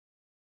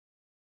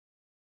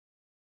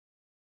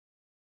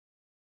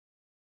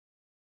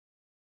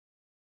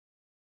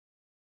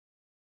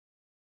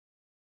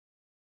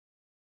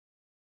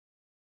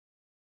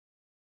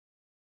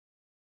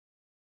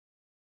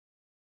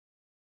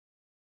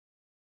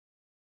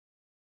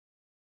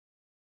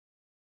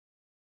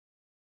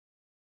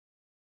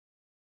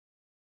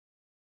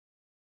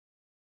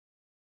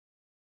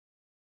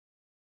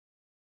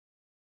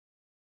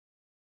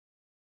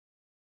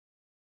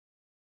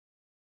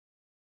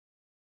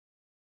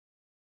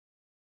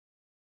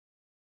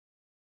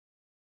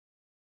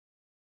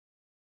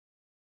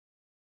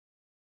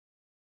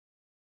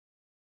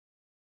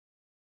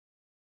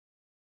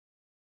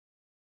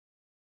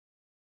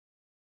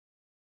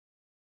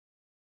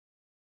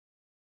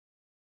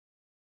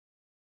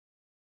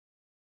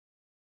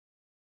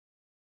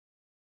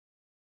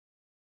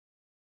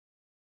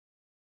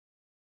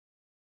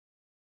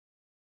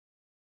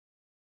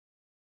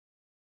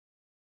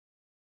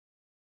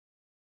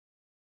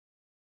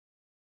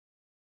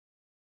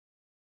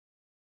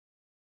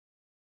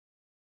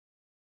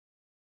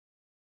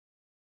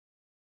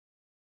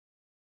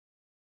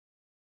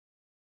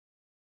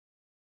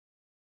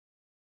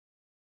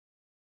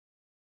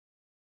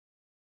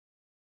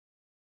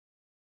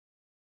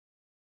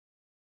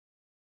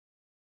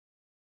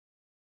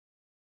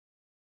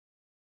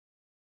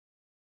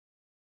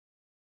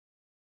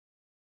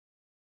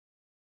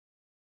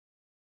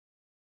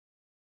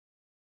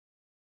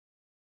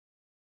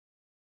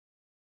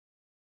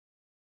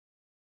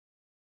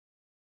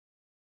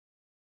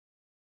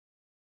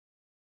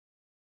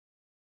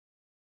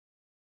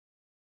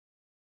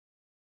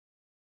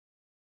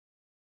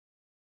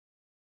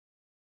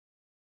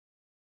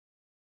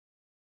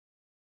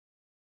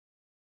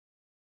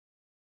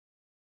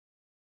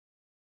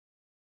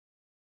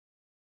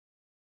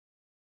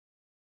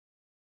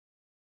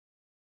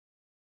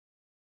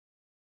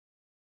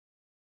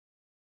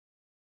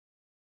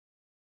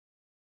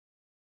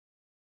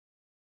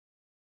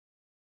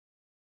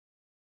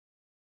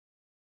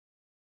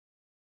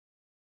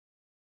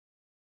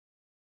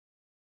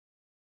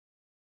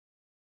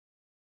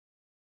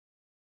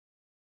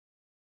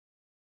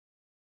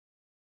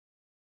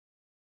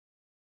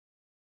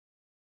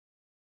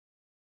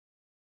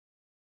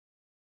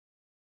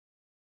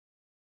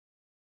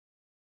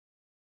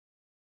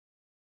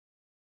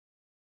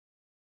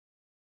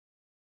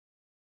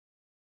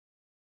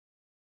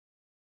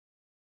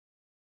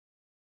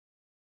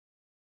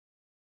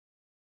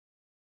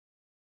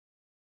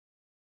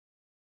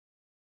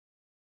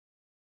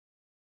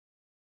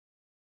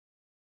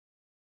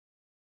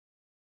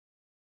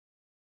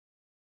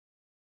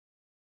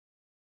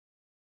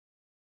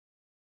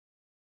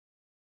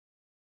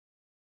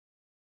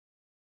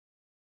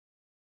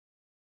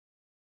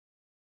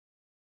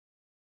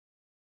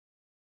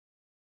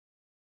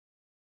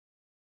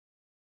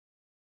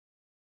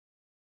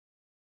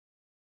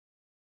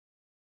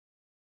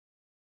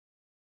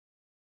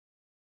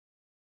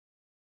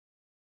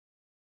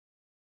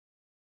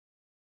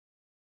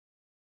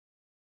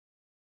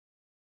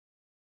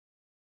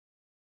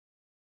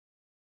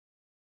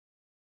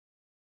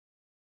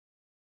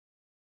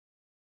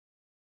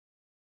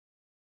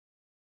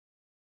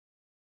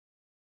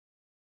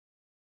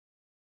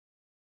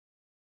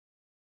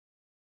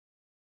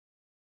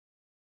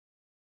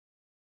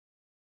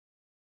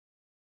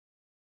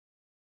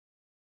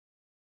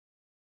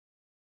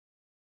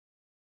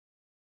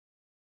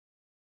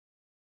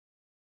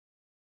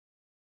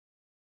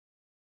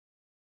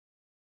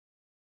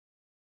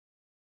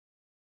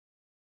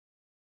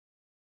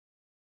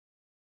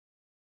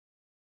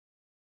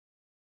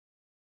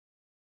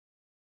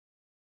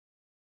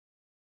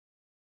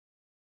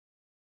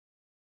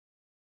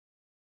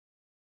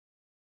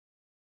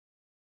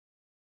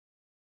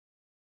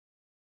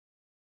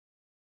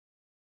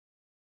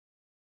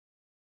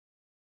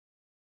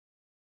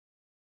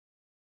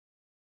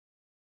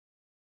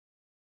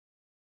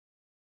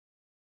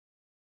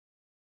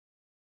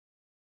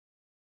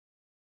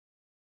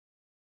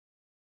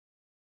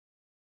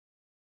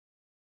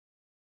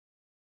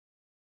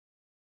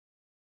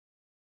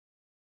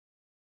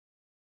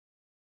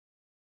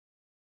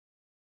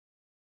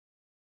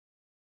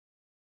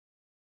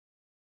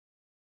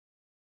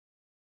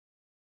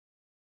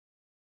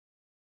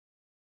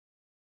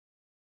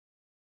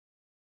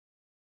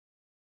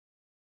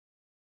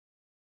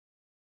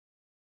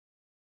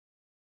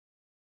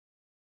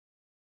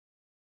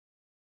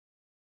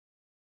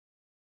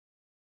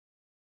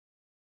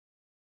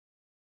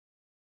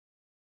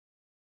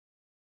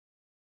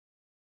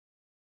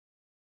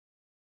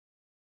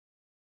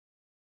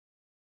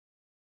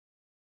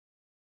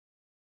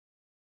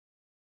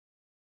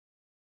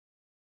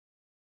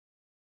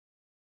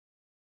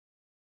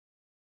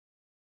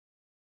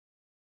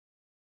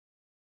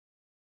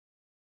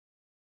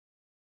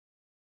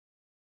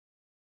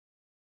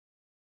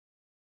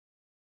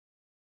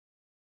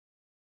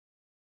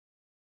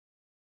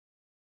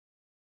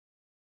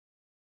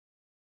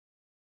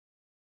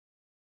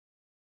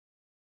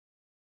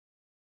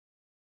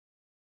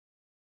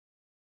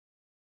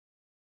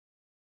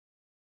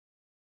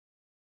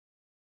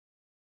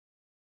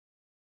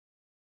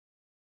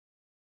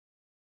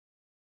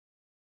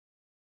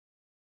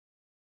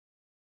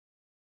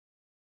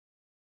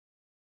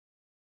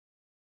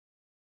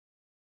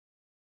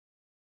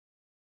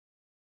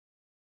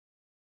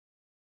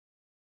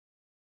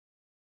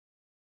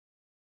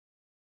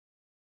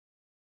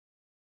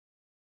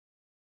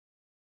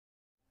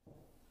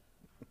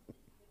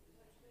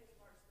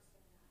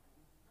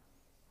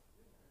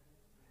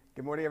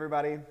Good morning,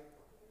 everybody,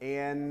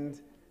 and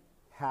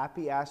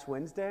happy Ash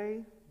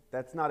Wednesday.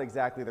 That's not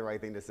exactly the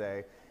right thing to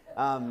say.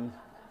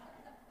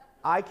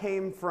 I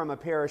came from a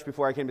parish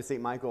before I came to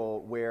St.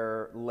 Michael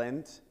where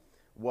Lent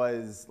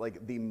was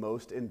like the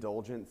most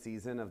indulgent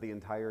season of the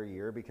entire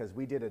year because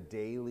we did a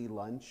daily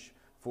lunch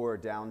for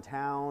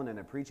downtown and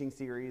a preaching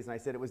series, and I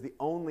said it was the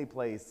only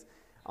place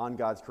on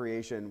God's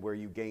creation where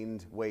you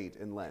gained weight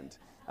in Lent.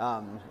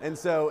 And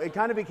so it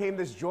kind of became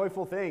this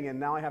joyful thing, and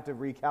now I have to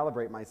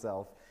recalibrate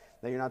myself.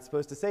 Now, you're not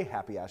supposed to say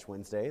Happy Ash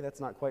Wednesday.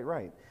 That's not quite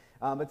right.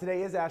 But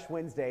today is Ash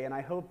Wednesday, and I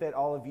hope that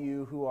all of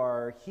you who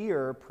are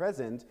here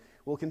present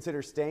will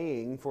consider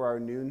staying for our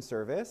noon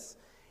service.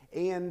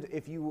 And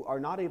if you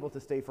are not able to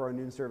stay for our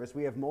noon service,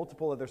 we have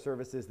multiple other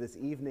services this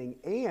evening,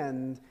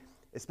 and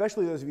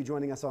especially those of you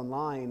joining us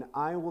online,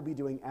 I will be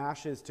doing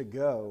Ashes to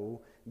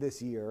Go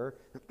this year.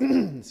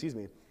 Excuse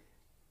me.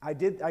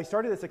 I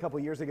started this a couple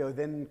years ago,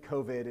 then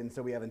COVID, and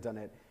so we haven't done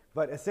it.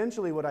 But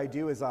essentially what I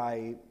do is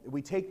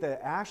we take the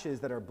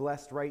ashes that are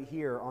blessed right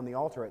here on the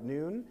altar at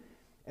noon,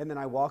 and then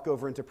I walk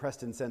over into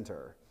Preston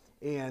Center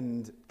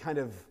and kind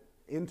of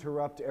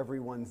interrupt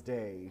everyone's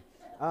day.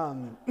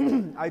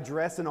 I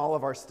dress in all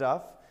of our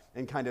stuff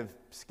and kind of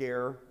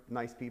scare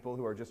nice people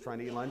who are just trying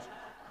to eat lunch.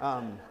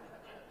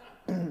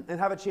 And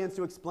have a chance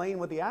to explain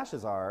what the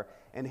ashes are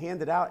and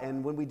hand it out.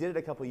 And when we did it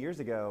a couple years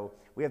ago,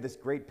 we have this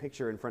great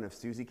picture in front of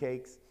Susie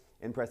Cakes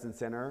in Preston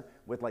Center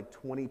with like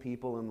 20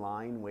 people in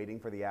line waiting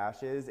for the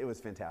ashes. It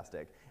was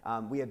fantastic.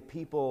 We had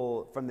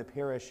people from the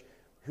parish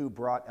who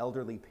brought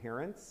elderly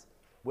parents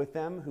with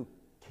them who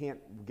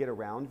can't get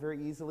around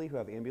very easily, who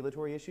have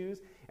ambulatory issues,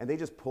 and they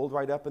just pulled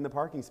right up in the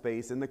parking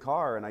space in the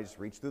car, and I just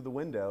reached through the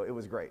window. It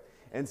was great.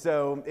 And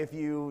so if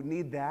you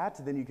need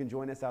that, then you can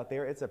join us out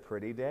there. It's a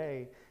pretty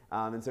day.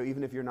 And so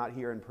even if you're not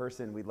here in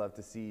person, we'd love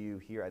to see you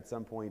here at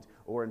some point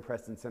or in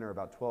Preston Center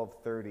about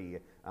 12:30.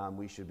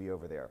 We should be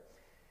over there.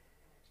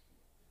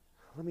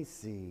 Let me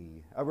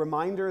see. A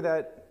reminder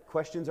that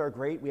questions are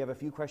great. We have a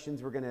few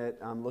questions we're going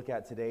to look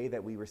at today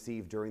that we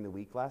received during the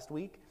week last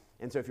week.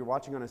 And so if you're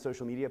watching on a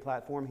social media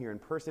platform here in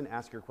person,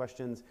 ask your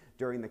questions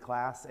during the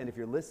class. And if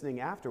you're listening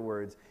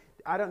afterwards,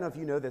 I don't know if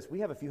you know this, we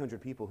have a few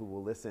hundred people who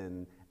will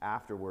listen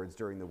afterwards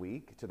during the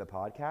week to the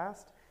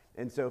podcast.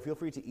 And so feel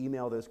free to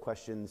email those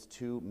questions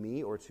to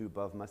me or to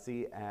Bov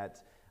Mussey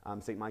at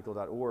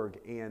stmichael.org,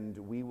 and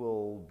we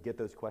will get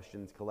those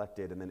questions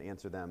collected and then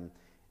answer them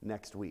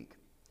next week.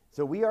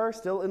 So we are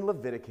still in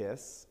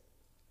Leviticus,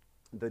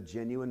 the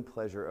genuine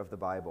pleasure of the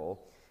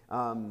Bible.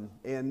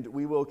 And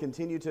we will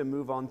continue to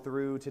move on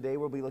through. Today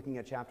we'll be looking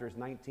at chapters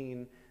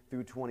 19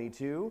 through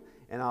 22,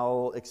 and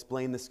I'll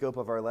explain the scope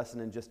of our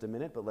lesson in just a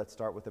minute, but let's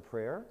start with a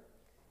prayer,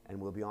 and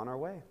we'll be on our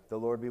way. The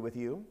Lord be with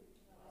you.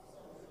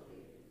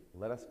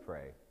 Let us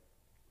pray.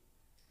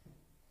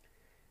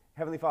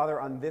 Heavenly Father,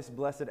 on this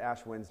blessed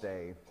Ash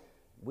Wednesday,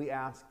 we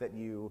ask that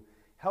you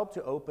help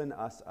to open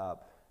us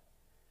up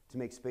to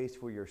make space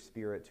for your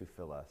Spirit to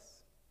fill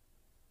us,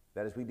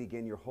 that as we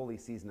begin your holy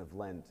season of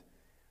Lent,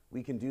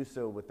 we can do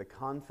so with the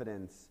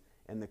confidence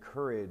and the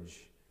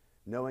courage,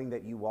 knowing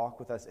that you walk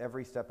with us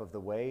every step of the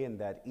way, and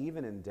that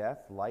even in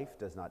death, life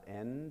does not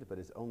end, but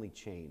is only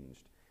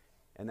changed,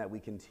 and that we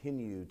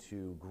continue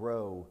to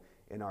grow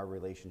in our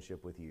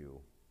relationship with you.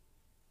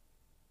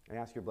 I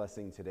ask your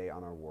blessing today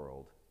on our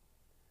world,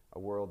 a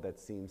world that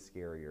seems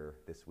scarier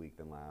this week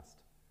than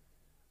last,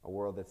 a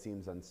world that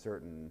seems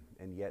uncertain,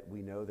 and yet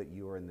we know that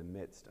you are in the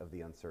midst of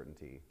the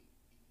uncertainty,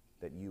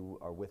 that you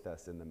are with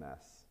us in the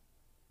mess.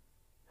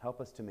 Help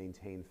us to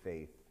maintain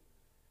faith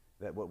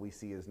that what we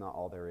see is not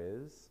all there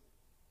is,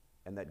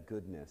 and that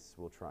goodness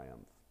will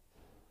triumph.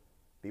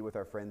 Be with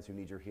our friends who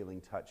need your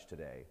healing touch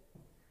today.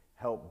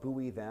 Help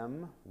buoy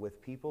them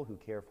with people who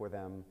care for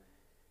them,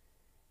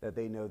 that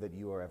they know that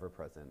you are ever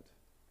present.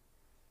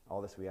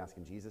 All this we ask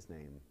in Jesus'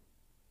 name.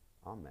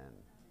 Amen.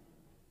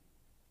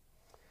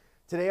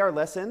 Today our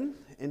lesson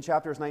in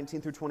chapters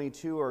 19 through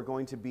 22 are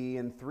going to be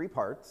in three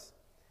parts.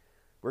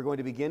 We're going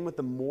to begin with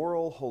the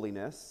moral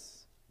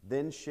holiness,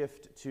 then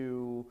shift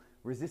to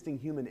resisting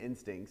human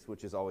instincts,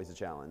 which is always a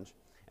challenge,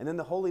 and then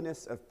the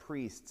holiness of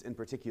priests in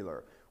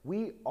particular.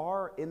 We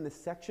are in the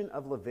section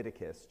of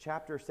Leviticus,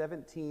 chapter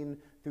 17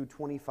 through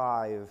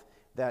 25,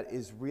 that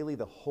is really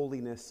the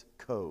holiness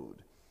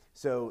code.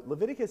 So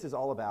Leviticus is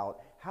all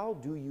about how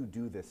do you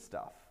do this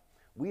stuff?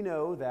 We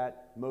know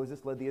that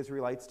Moses led the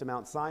Israelites to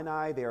Mount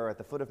Sinai. They are at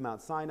the foot of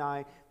Mount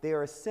Sinai. They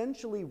are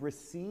essentially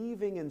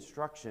receiving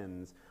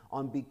instructions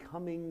on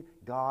becoming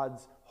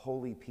God's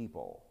holy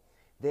people.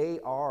 They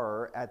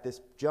are, at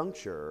this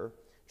juncture,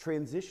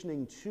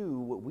 transitioning to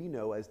what we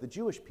know as the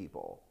Jewish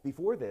people.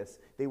 Before this,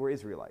 they were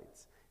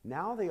Israelites.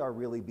 Now they are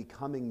really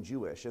becoming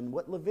Jewish. And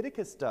what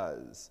Leviticus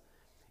does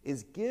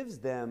is gives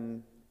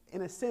them,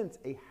 in a sense,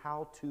 a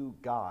how-to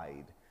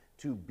guide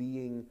to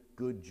being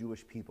good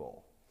Jewish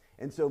people.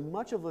 And so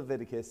much of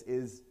Leviticus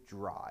is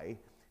dry,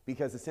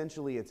 because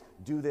essentially it's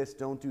do this,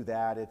 don't do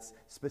that. It's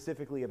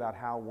specifically about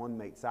how one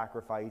might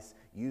sacrifice,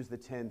 use the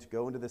tent,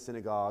 go into the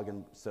synagogue,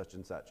 and such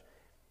and such.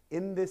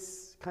 In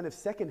this kind of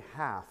second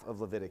half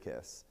of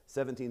Leviticus,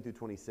 17 through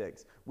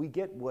 26, we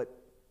get what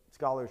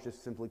scholars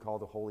just simply call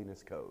the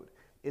holiness code.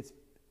 It's,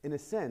 in a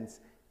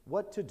sense,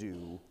 what to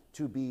do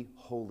to be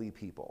holy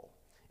people.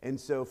 And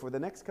so for the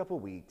next couple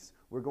weeks,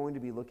 we're going to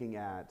be looking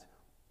at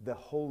the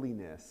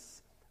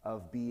holiness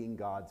of being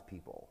God's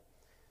people.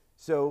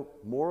 So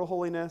moral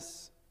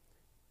holiness,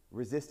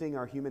 resisting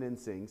our human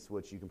instincts,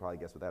 which you can probably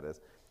guess what that is,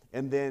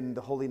 and then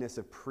the holiness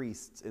of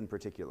priests in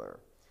particular.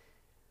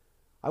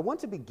 I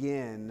want to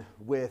begin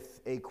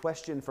with a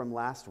question from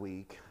last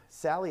week.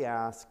 Sally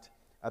asked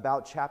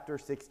about chapter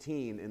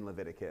 16 in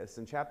Leviticus,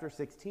 and chapter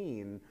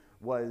 16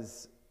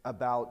 was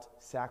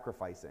about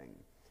sacrificing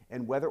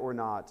and whether or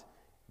not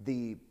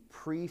the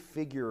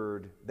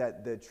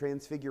that the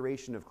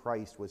transfiguration of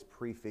Christ was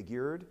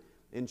prefigured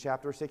in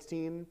chapter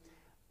 16.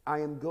 I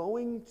am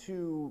going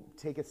to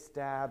take a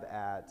stab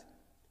at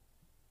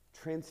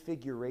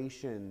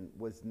transfiguration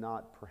was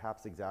not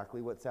perhaps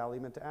exactly what Sally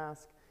meant to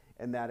ask,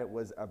 and that it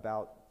was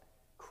about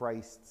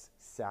Christ's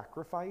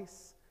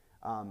sacrifice.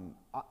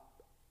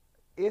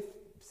 If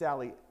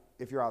Sally,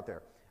 if you're out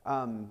there,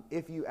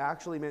 if you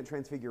actually meant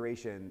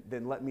transfiguration,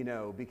 then let me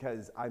know,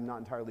 because I'm not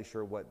entirely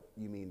sure what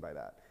you mean by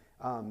that.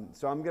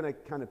 So I'm going to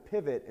kind of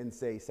pivot and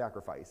say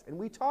sacrifice. And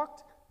we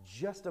talked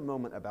just a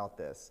moment about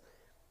this.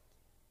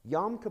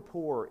 Yom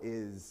Kippur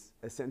is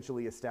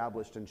essentially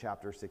established in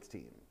chapter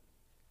 16.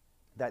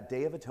 That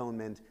Day of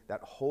Atonement, that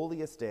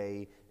holiest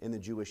day in the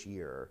Jewish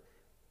year.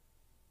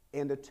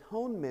 And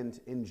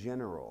atonement in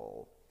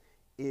general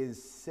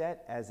is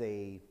set as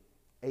a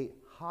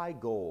high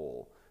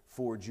goal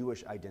for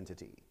Jewish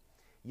identity.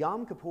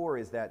 Yom Kippur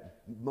is that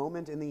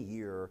moment in the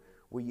year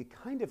where you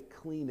kind of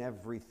clean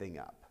everything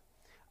up.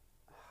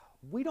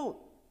 We don't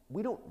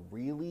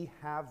really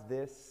have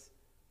this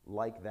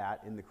like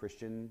that in the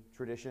Christian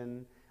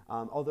tradition,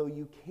 although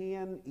you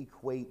can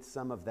equate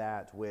some of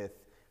that with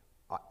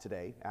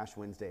today, Ash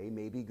Wednesday,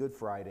 maybe Good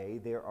Friday.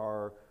 There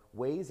are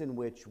ways in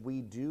which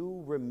we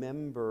do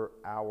remember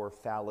our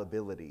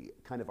fallibility,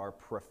 kind of our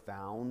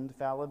profound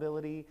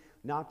fallibility,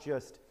 not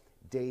just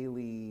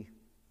daily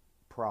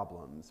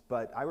problems.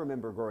 But I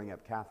remember growing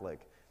up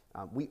Catholic,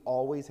 we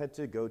always had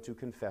to go to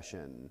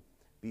confession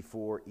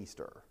before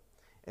Easter.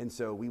 And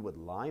so we would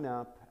line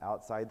up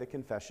outside the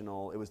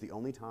confessional. It was the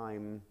only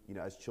time,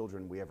 as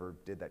children, we ever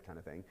did that kind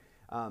of thing.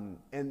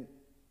 And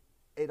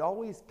it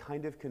always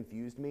kind of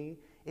confused me.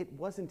 It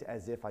wasn't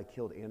as if I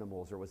killed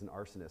animals or was an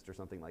arsonist or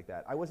something like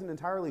that. I wasn't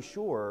entirely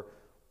sure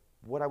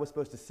what I was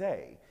supposed to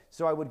say.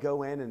 So I would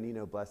go in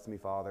and, bless me,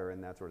 Father,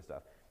 and that sort of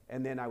stuff.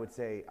 And then I would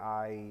say,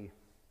 I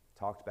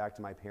talked back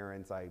to my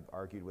parents. I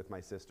argued with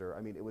my sister.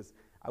 I mean,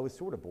 I was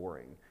sort of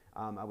boring.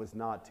 I was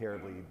not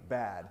terribly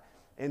bad.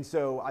 And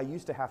so I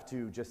used to have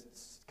to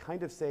just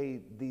kind of say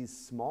these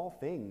small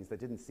things that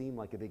didn't seem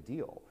like a big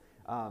deal.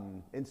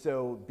 And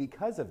so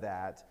because of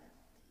that,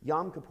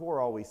 Yom Kippur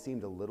always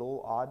seemed a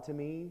little odd to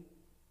me.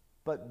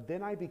 But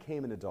then I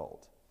became an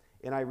adult,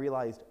 and I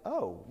realized,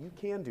 oh, you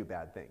can do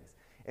bad things.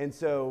 And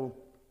so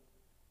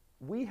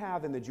we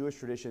have in the Jewish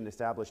tradition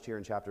established here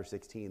in chapter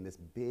 16 this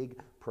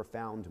big,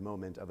 profound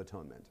moment of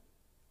atonement.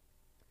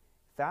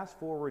 Fast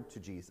forward to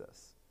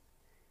Jesus.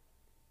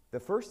 The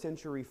first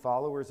century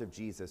followers of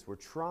Jesus were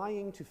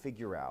trying to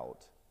figure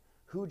out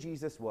who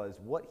Jesus was,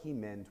 what he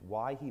meant,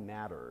 why he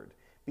mattered.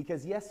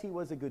 Because yes, he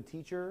was a good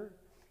teacher.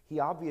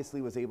 He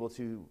obviously was able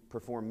to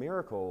perform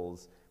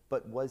miracles,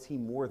 but was he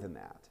more than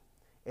that?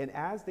 And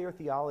as their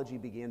theology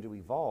began to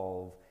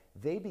evolve,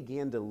 they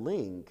began to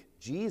link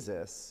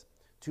Jesus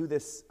to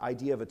this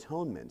idea of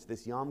atonement,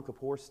 this Yom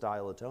Kippur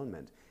style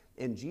atonement.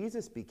 And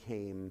Jesus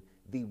became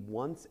the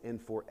once and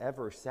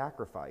forever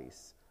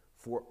sacrifice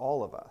for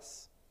all of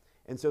us.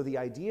 And so the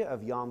idea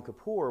of Yom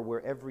Kippur,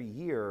 where every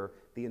year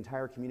the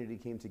entire community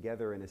came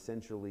together and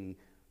essentially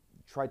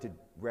tried to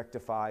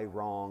rectify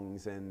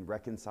wrongs and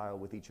reconcile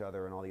with each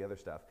other and all the other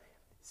stuff,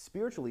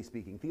 spiritually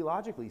speaking,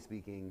 theologically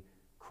speaking,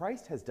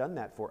 Christ has done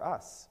that for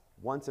us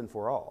once and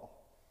for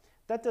all.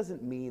 That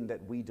doesn't mean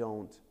that we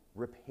don't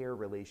repair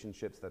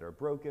relationships that are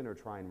broken or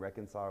try and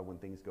reconcile when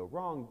things go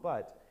wrong,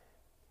 but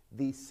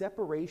the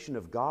separation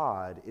of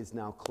God is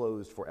now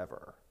closed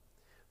forever.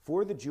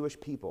 For the Jewish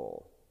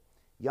people,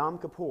 Yom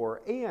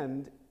Kippur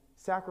and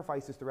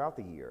sacrifices throughout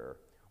the year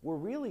were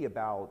really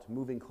about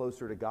moving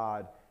closer to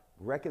God,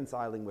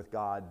 reconciling with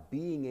God,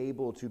 being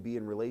able to be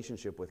in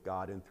relationship with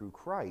God. And through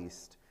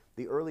Christ,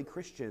 the early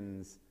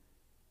Christians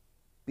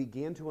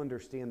began to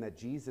understand that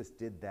Jesus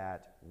did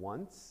that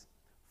once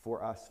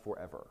for us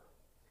forever,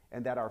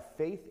 and that our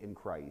faith in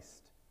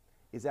Christ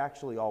is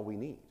actually all we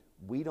need.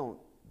 We don't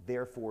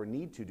therefore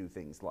need to do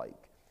things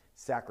like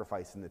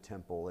sacrifice in the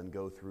temple and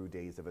go through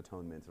days of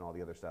atonement and all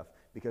the other stuff,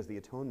 because the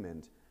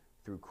atonement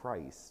through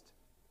Christ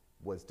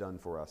was done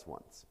for us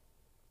once.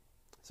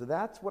 So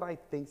that's what I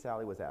think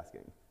Sally was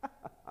asking.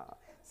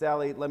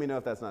 Sally, let me know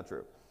if that's not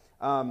true.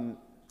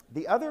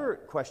 The other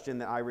question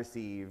that I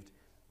received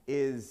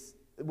is,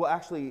 well,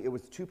 actually, it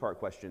was a two-part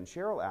question.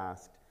 Cheryl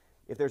asked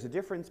if there's a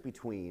difference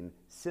between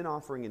sin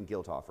offering and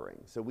guilt offering.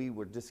 So we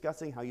were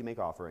discussing how you make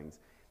offerings,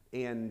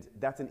 and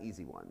that's an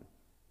easy one.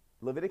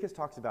 Leviticus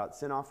talks about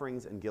sin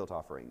offerings and guilt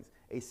offerings.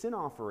 A sin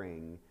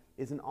offering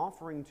is an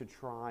offering to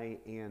try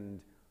and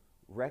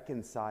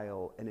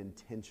reconcile an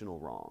intentional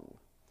wrong.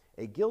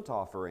 A guilt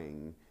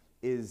offering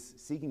is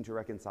seeking to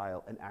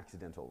reconcile an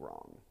accidental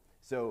wrong.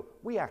 So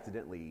we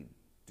accidentally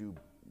do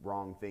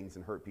wrong things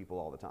and hurt people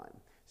all the time.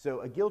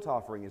 So a guilt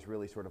offering is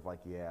really sort of like,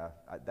 yeah,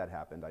 that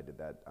happened, I did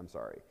that, I'm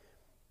sorry.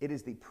 It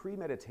is the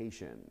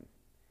premeditation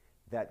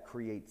that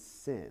creates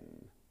sin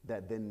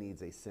that then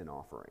needs a sin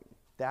offering.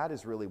 That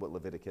is really what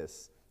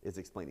Leviticus is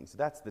explaining. So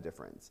that's the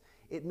difference.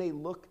 It may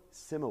look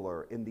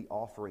similar in the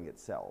offering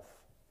itself,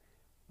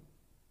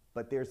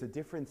 but there's a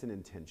difference in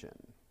intention.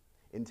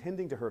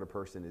 Intending to hurt a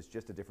person is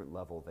just a different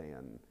level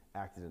than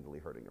accidentally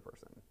hurting a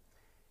person.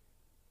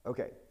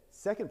 Okay,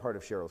 second part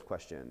of Cheryl's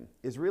question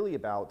is really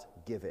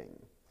about giving.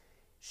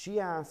 She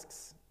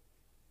asks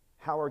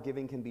how our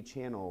giving can be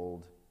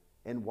channeled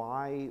and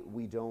why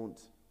we don't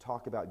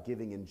talk about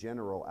giving in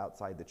general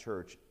outside the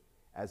church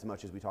as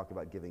much as we talk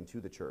about giving to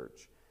the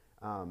church.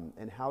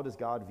 And how does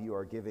God view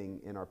our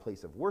giving in our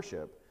place of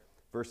worship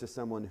versus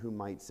someone who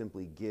might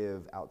simply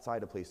give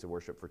outside a place of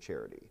worship for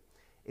charity?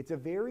 It's a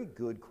very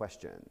good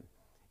question,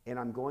 and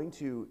I'm going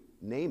to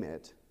name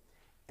it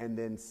and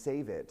then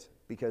save it,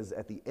 because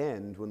at the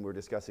end, when we're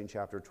discussing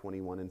chapter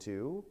 21 and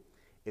 2,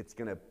 it's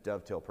going to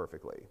dovetail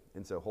perfectly.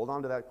 And so hold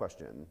on to that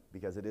question,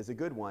 because it is a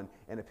good one,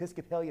 and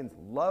Episcopalians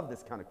love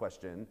this kind of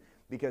question,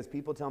 because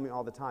people tell me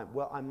all the time,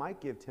 well, I might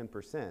give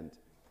 10%,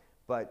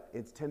 but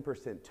it's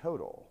 10%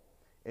 total.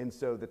 And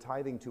so the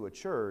tithing to a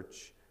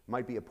church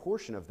might be a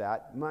portion of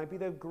that, might be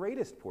the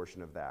greatest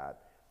portion of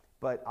that,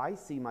 but I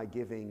see my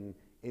giving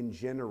in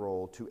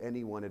general to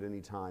anyone at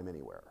any time,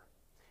 anywhere.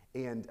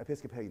 And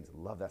Episcopalians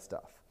love that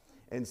stuff.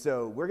 And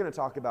so we're going to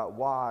talk about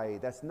why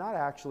that's not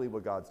actually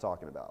what God's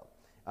talking about.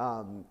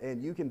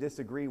 And you can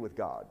disagree with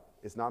God.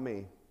 It's not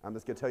me. I'm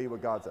just going to tell you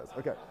what God says.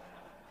 Okay.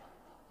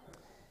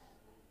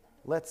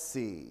 Let's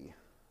see.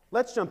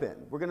 Let's jump in.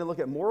 We're going to look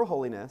at moral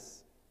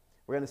holiness.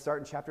 We're going to start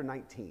in chapter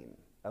 19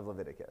 of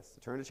Leviticus.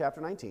 Turn to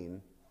chapter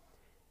 19.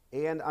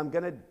 And I'm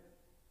going to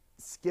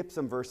skip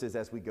some verses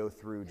as we go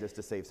through just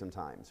to save some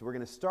time. So we're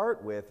going to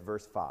start with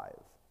verse 5.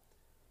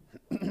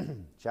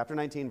 Chapter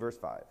 19, verse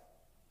 5.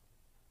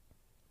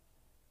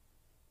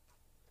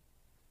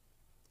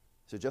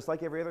 So just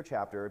like every other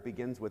chapter, it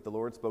begins with the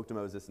Lord spoke to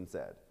Moses and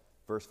said,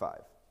 verse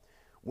 5,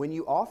 when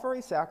you offer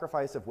a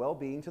sacrifice of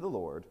well-being to the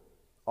Lord,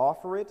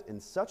 offer it in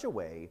such a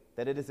way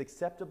that it is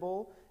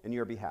acceptable in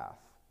your behalf.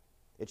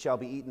 It shall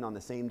be eaten on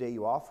the same day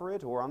you offer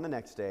it or on the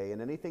next day,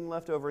 and anything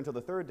left over until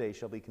the third day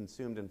shall be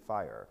consumed in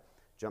fire.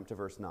 Jump to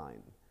verse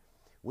 9.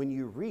 When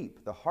you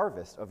reap the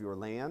harvest of your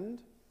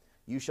land,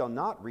 you shall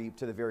not reap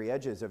to the very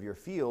edges of your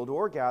field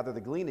or gather the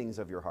gleanings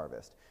of your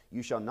harvest.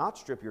 You shall not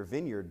strip your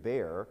vineyard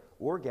bare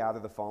or gather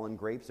the fallen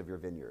grapes of your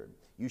vineyard.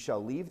 You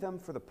shall leave them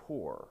for the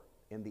poor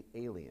and the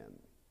alien.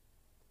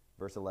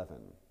 Verse 11.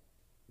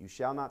 You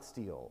shall not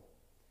steal.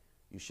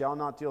 You shall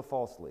not deal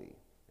falsely,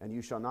 and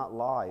you shall not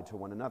lie to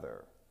one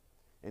another.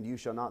 And you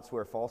shall not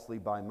swear falsely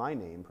by my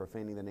name,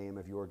 profaning the name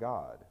of your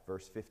God.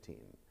 Verse 15.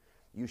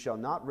 You shall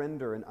not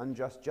render an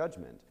unjust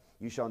judgment.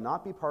 You shall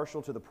not be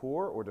partial to the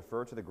poor or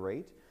defer to the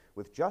great.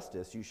 With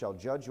justice you shall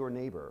judge your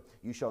neighbor.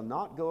 You shall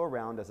not go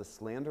around as a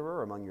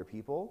slanderer among your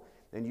people,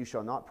 and you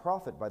shall not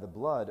profit by the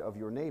blood of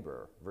your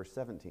neighbor. Verse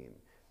 17.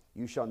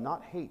 You shall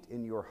not hate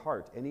in your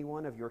heart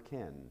anyone of your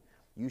kin.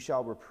 You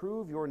shall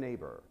reprove your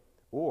neighbor,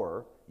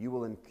 or you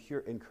will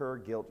incur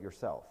guilt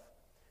yourself.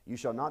 You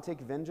shall not take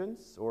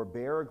vengeance or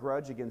bear a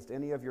grudge against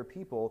any of your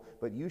people,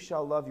 but you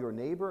shall love your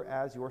neighbor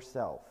as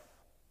yourself.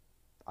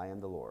 I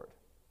am the Lord.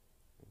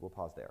 We'll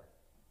pause there.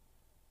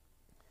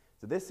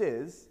 So this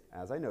is,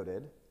 as I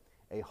noted,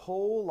 a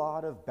whole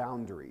lot of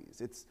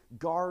boundaries. It's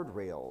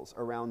guardrails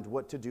around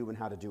what to do and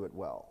how to do it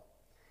well.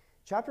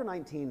 Chapter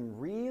 19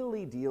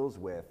 really deals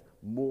with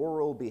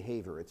moral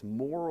behavior. It's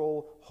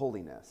moral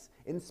holiness,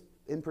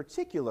 in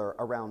particular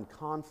around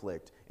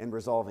conflict and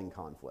resolving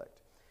conflict.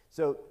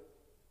 So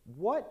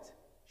what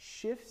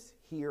shifts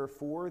here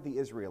for the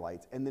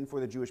Israelites and then for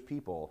the Jewish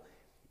people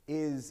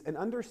is an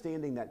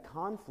understanding that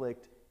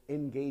conflict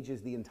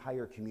engages the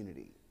entire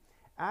community.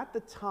 At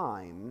the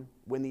time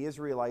when the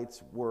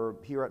Israelites were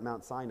here at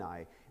Mount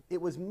Sinai,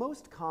 it was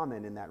most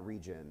common in that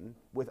region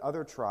with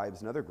other tribes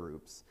and other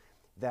groups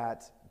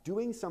that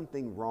doing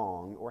something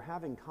wrong or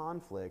having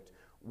conflict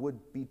would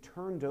be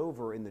turned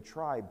over in the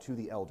tribe to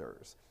the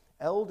elders.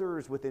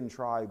 Elders within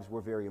tribes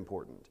were very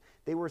important.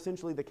 They were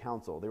essentially the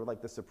council. They were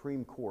like the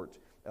supreme court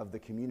of the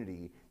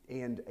community,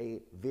 and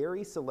a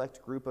very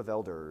select group of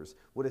elders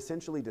would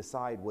essentially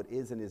decide what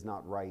is and is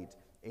not right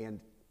and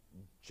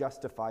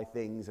justify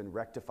things and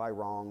rectify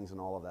wrongs and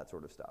all of that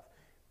sort of stuff.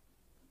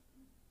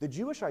 The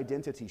Jewish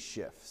identity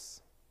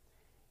shifts.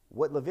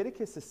 What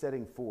Leviticus is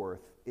setting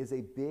forth is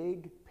a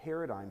big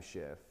paradigm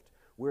shift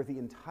where the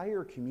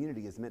entire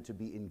community is meant to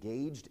be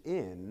engaged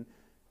in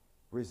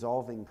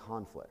resolving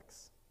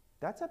conflicts.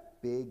 That's a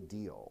big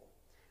deal.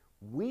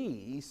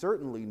 We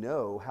certainly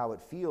know how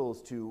it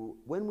feels to,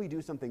 when we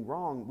do something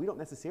wrong, we don't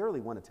necessarily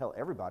want to tell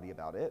everybody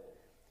about it.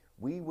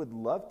 We would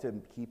love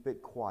to keep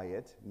it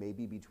quiet,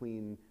 maybe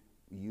between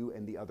you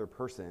and the other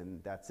person,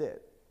 that's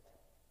it.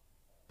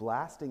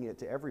 blasting it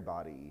to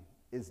everybody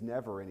is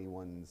never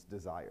anyone's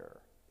desire.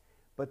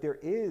 But there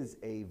is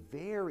a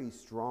very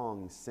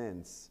strong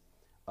sense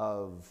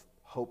of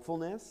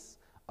hopefulness,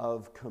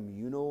 of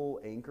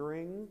communal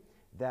anchoring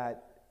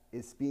that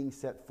is being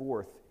set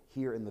forth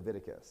here in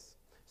Leviticus.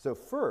 So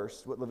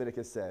first, what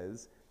Leviticus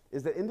says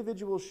is that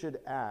individuals should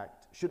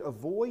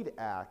avoid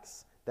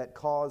acts that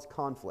cause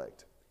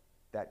conflict.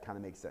 That kind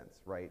of makes sense,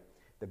 right?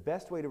 The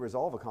best way to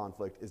resolve a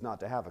conflict is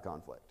not to have a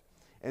conflict.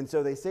 And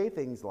so they say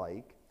things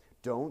like,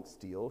 don't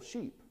steal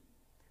sheep,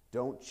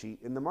 don't cheat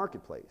in the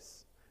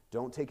marketplace,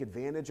 don't take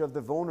advantage of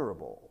the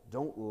vulnerable,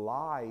 don't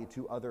lie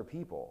to other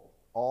people,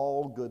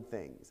 all good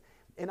things.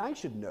 And I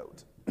should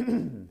note,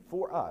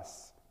 for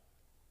us,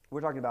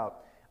 we're talking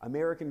about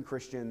American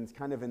Christians,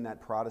 kind of in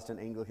that Protestant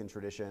Anglican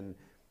tradition.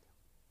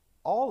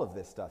 All of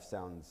this stuff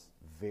sounds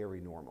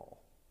very normal.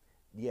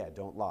 Yeah,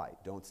 don't lie,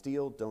 don't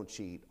steal, don't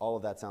cheat. All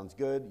of that sounds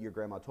good. Your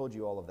grandma told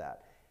you all of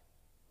that.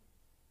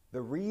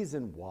 The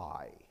reason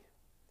why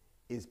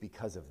is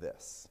because of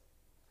this.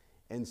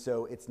 And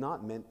so it's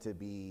not meant to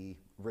be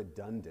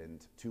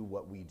redundant to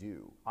what we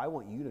do. I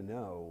want you to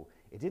know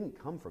it didn't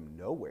come from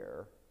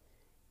nowhere.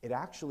 It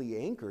actually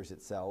anchors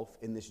itself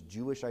in this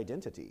Jewish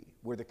identity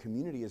where the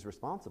community is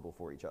responsible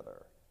for each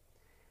other.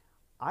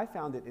 I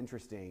found it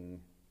interesting.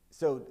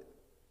 So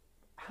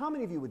how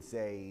many of you would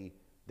say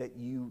that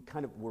you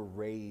kind of were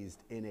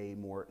raised in a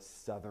more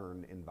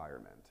southern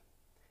environment?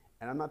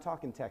 And I'm not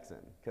talking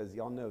Texan, because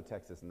y'all know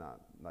Texas is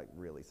not like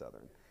really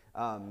southern.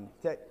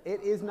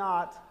 It is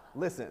not,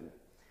 listen,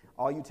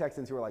 all you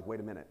Texans who are like, wait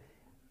a minute,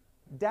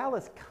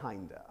 Dallas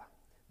kinda,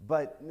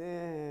 but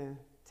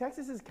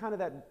Texas is kind of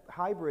that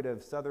hybrid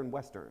of southern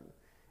western.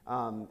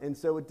 And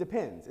so it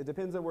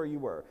depends on where you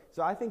were.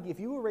 So I think if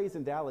you were raised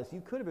in Dallas,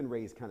 you could have been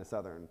raised kind of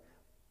southern,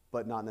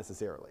 but not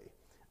necessarily.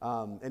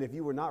 And if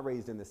you were not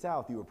raised in the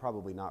South, you were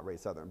probably not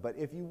raised southern. But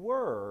if you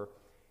were,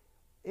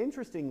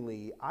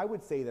 interestingly, I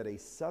would say that a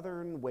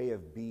southern way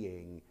of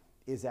being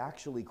is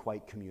actually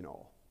quite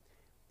communal.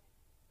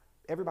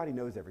 Everybody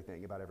knows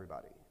everything about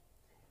everybody.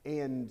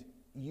 And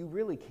you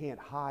really can't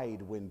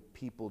hide when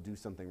people do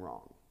something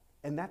wrong.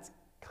 And that's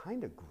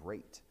kind of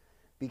great,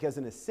 because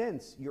in a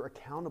sense, you're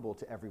accountable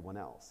to everyone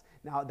else.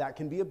 Now, that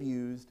can be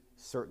abused,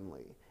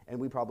 certainly, and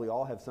we probably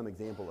all have some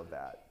example of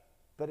that.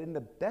 But in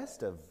the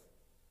best of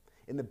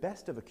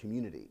a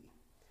community,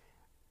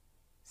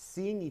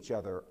 seeing each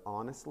other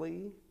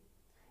honestly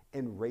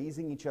and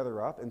raising each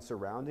other up and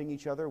surrounding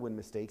each other when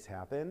mistakes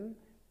happen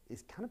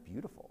is kind of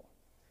beautiful.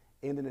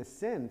 And in a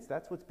sense,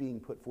 that's what's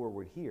being put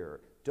forward here.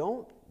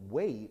 Don't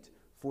wait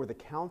for the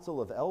council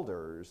of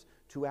elders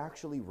to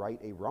actually right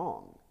a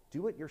wrong.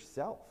 Do it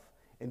yourself,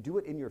 and do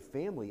it in your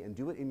family, and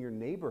do it in your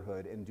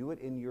neighborhood, and do it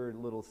in your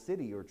little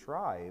city or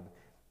tribe,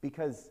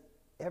 because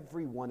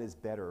everyone is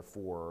better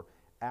for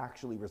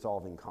actually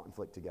resolving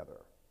conflict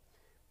together.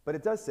 But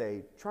it does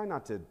say, try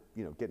not to,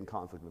 get in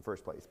conflict in the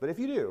first place. But if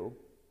you do,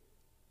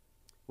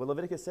 what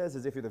Leviticus says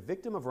is if you're the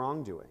victim of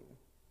wrongdoing,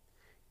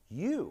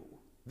 you,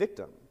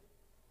 victim,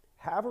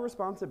 have a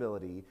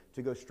responsibility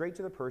to go straight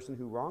to the person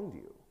who wronged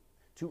you,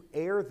 to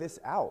air this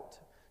out,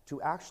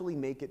 to actually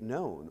make it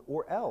known,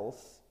 or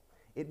else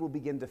it will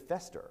begin to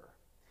fester.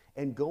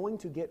 And going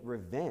to get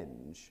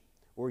revenge,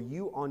 or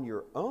you on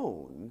your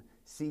own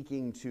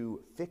seeking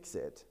to fix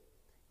it,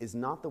 is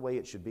not the way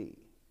it should be.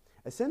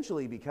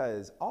 Essentially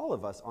because all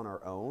of us on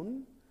our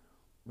own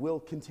will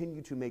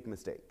continue to make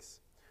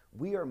mistakes.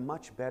 We are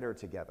much better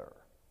together.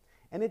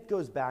 And it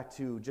goes back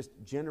to just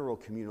general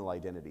communal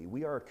identity.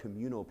 We are a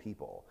communal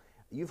people.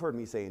 You've heard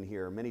me say in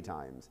here many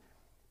times,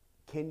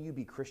 can you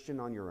be Christian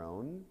on your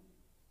own?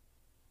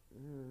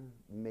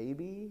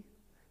 Maybe,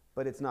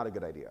 but it's not a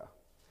good idea,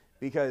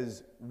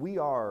 because we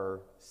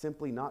are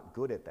simply not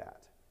good at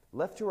that.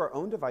 Left to our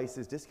own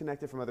devices,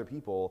 disconnected from other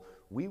people,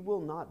 we will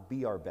not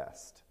be our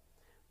best.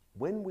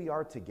 When we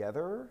are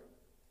together,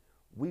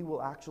 we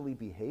will actually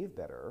behave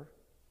better,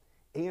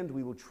 and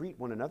we will treat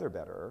one another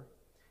better,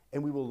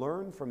 and we will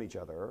learn from each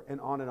other,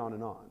 and on and on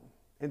and on.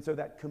 And so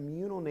that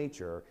communal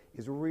nature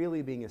is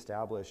really being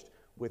established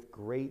with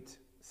great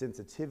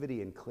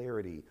sensitivity and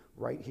clarity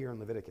right here in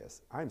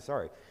Leviticus. I'm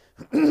sorry.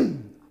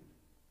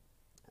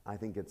 I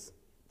think it's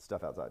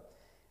stuff outside.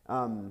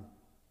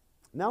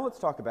 Now let's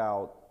talk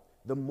about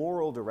the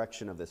moral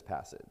direction of this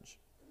passage.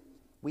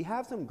 We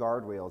have some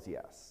guardrails,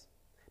 yes,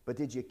 but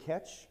did you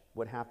catch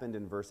what happened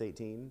in verse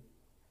 18?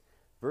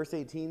 Verse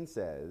 18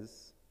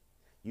 says,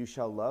 you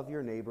shall love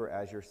your neighbor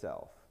as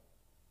yourself.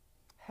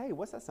 Hey,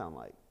 what's that sound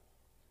like?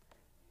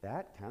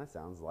 That kind of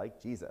sounds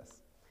like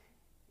Jesus.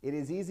 It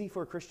is easy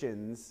for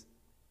Christians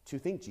to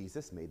think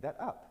Jesus made that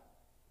up.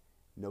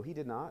 No, he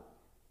did not.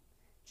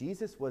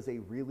 Jesus was a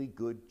really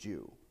good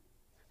Jew.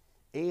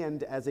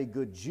 And as a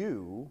good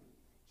Jew,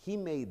 he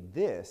made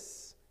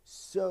this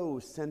so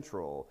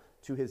central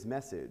to his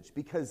message,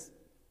 because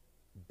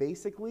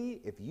basically,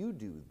 if you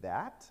do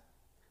that,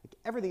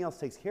 everything else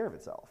takes care of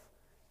itself.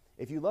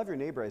 If you love your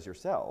neighbor as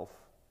yourself,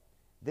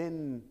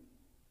 then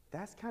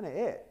that's kind of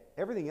it.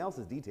 Everything else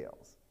is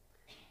details.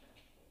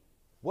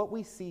 What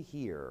we see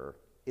here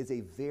is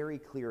a very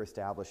clear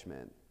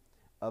establishment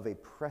of a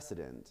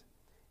precedent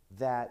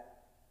that,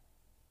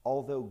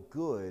 although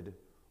good,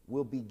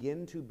 will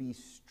begin to be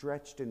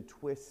stretched and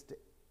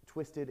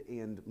twisted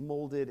and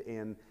molded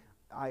and,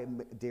 I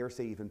dare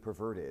say, even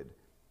perverted,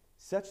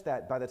 such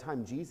that by the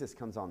time Jesus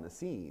comes on the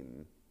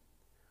scene,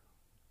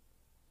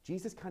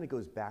 Jesus kind of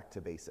goes back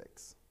to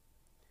basics.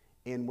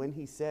 And when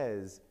he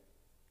says,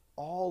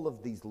 all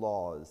of these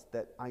laws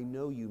that I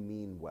know you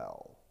mean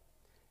well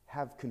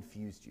have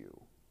confused you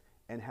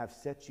and have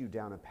set you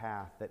down a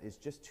path that is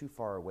just too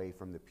far away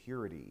from the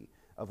purity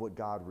of what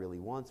God really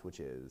wants, which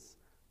is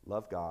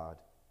love God,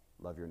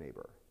 love your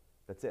neighbor.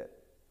 That's it.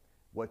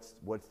 What's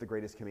the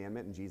greatest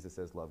commandment? And Jesus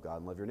says, love God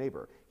and love your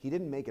neighbor. He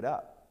didn't make it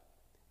up.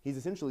 He's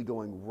essentially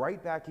going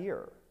right back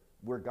here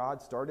where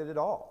God started it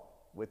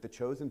all with the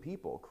chosen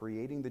people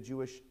creating the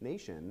Jewish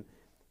nation.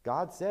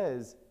 God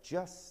says,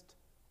 just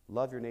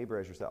love your neighbor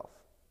as yourself.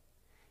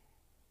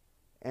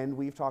 And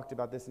we've talked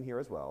about this in here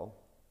as well.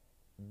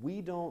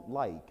 We don't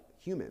like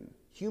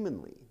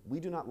humanly, we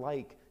do not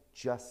like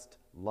just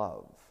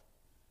love.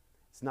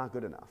 It's not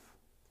good enough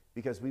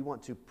because we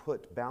want to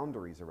put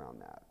boundaries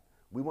around that.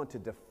 We want to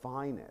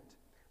define it.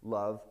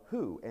 Love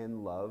who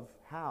and love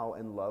how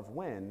and love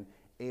when.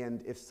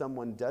 And if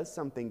someone does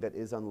something that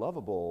is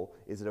unlovable,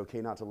 is it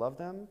okay not to love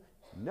them?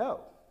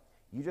 No.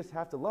 You just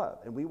have to love.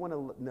 And we want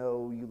to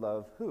know you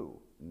love who?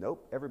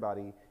 Nope,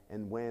 everybody,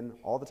 and when,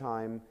 all the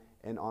time,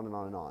 and on and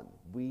on and on.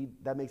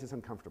 That makes us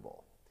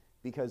uncomfortable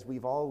because we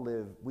all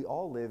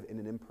live in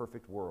an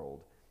imperfect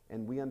world,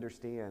 and we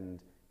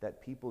understand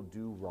that people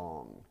do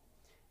wrong.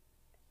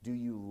 Do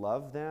you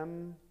love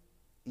them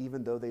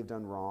even though they've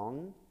done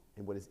wrong?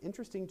 And what is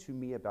interesting to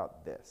me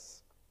about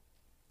this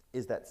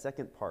is that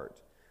second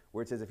part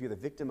where it says if you're the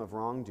victim of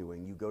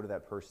wrongdoing, you go to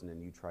that person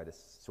and you try to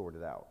sort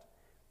it out.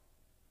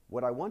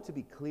 What I want to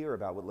be clear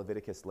about what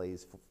Leviticus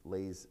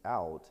lays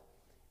out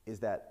is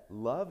that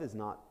love is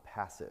not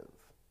passive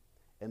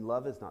and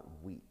love is not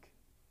weak.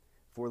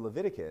 For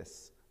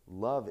Leviticus,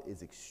 love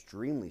is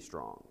extremely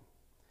strong,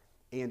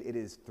 and it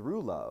is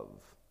through love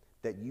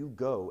that you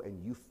go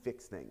and you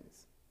fix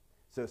things.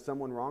 So if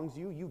someone wrongs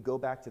you, you go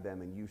back to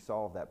them and you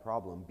solve that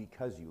problem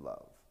because you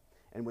love.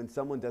 And when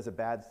someone does a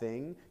bad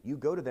thing, you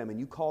go to them and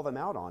you call them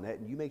out on it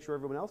and you make sure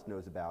everyone else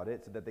knows about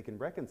it so that they can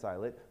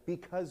reconcile it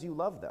because you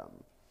love them.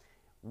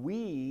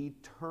 We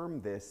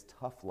term this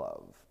tough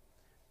love.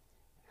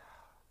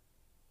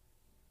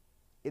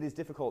 It is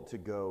difficult to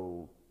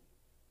go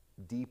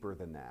deeper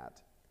than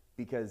that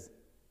because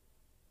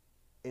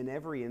in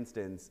every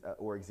instance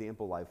or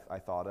example I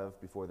thought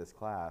of before this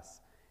class,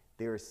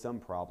 there is some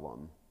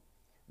problem.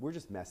 We're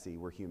just messy,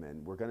 we're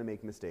human, we're going to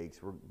make mistakes,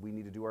 we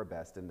need to do our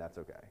best, and that's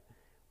okay.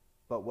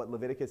 But what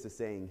Leviticus is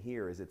saying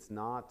here is it's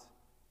not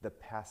the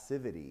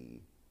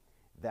passivity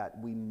that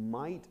we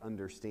might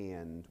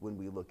understand when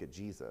we look at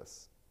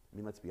Jesus. I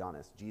mean, let's be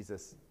honest,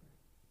 Jesus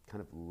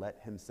kind of let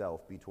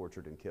himself be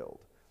tortured and killed.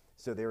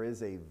 So there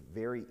is a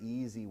very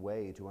easy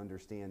way to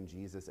understand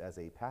Jesus as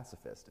a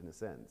pacifist in a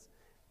sense.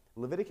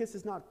 Leviticus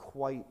is not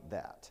quite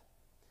that.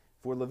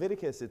 For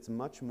Leviticus, it's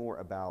much more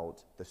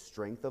about the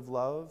strength of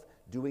love,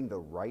 doing the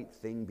right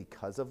thing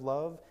because of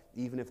love,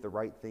 even if the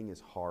right thing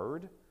is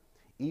hard,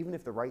 even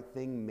if the right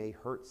thing may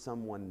hurt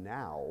someone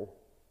now.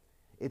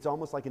 It's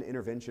almost like an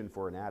intervention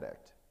for an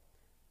addict.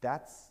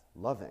 That's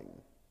loving,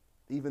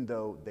 even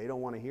though they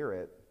don't want to hear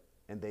it,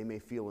 and they may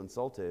feel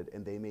insulted,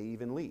 and they may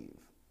even leave.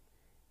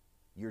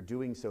 You're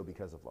doing so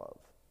because of love.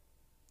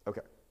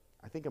 Okay,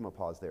 I think I'm going to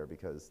pause there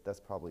because that's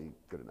probably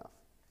good enough.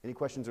 Any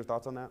questions or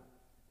thoughts on that?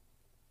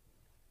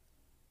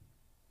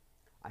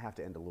 I have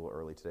to end a little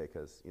early today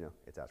because,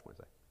 it's Ash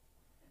Wednesday.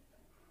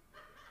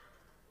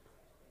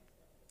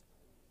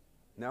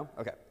 No?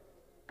 Okay.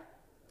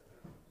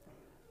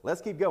 Let's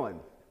keep going.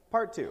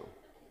 Part 2.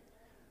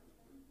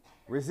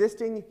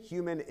 Resisting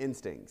human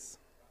instincts.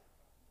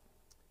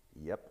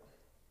 Yep.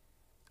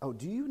 Oh,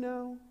 do you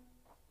know?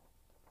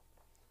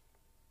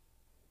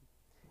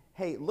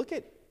 Hey, look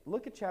at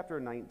chapter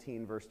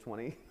 19, verse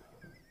 20.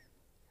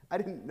 I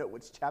didn't know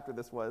which chapter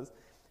this was.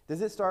 Does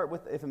it start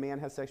with if a man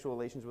has sexual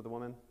relations with a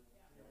woman?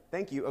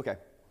 Thank you. Okay.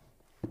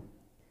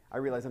 I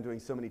realize I'm doing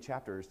so many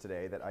chapters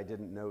today that I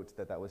didn't note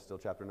that was still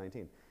chapter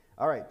 19.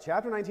 All right,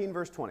 chapter 19,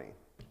 verse 20.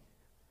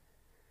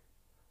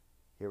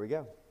 Here we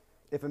go.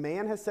 If a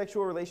man has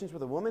sexual relations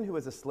with a woman who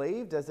is a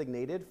slave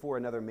designated for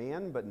another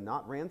man but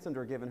not ransomed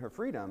or given her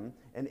freedom,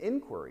 an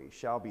inquiry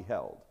shall be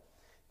held.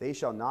 They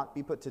shall not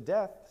be put to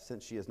death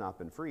since she has not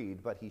been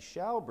freed, but he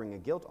shall bring a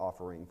guilt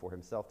offering for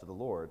himself to the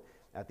Lord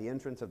at the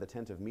entrance of the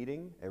tent of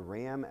meeting, a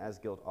ram as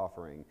guilt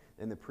offering.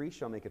 And the priest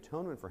shall make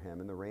atonement for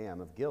him in the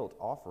ram of guilt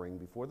offering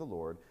before the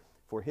Lord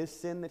for his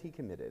sin that he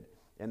committed,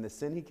 and the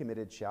sin he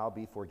committed shall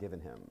be forgiven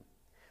him.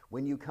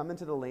 When you come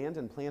into the land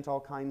and plant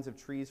all kinds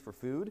of trees for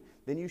food,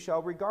 then you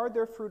shall regard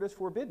their fruit as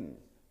forbidden.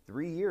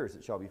 3 years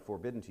it shall be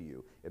forbidden to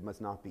you. It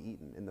must not be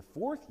eaten. In the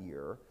 4th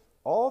year,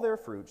 all their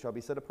fruit shall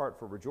be set apart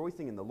for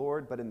rejoicing in the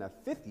Lord, but in the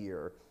 5th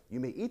year you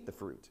may eat the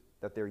fruit,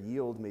 that their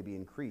yield may be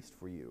increased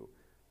for you.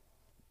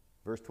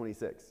 Verse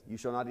 26, you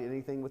shall not eat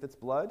anything with its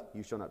blood.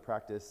 You shall not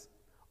practice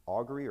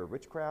augury or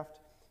witchcraft.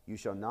 You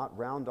shall not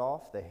round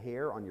off the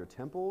hair on your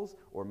temples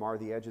or mar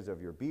the edges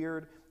of your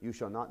beard. You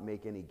shall not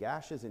make any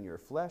gashes in your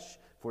flesh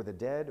for the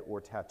dead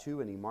or tattoo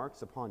any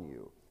marks upon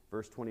you.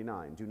 Verse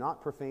 29, do not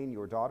profane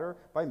your daughter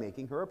by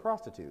making her a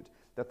prostitute,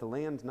 that the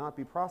land not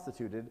be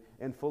prostituted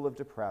and full of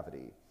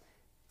depravity.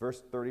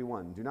 Verse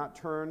 31, do not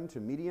turn to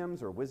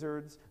mediums or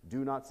wizards.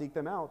 Do not seek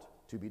them out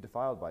to be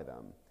defiled by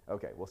them.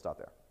 Okay, we'll stop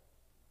there.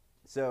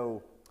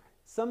 So,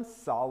 some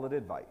solid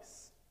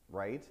advice,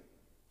 right?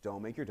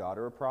 Don't make your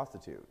daughter a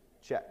prostitute.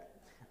 Check.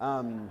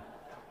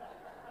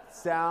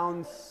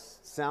 Sounds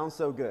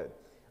so good.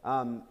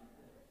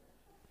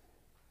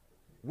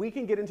 We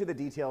can get into the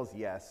details,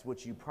 yes,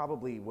 which you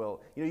probably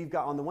will. You know, you've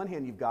got, on the one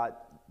hand, you've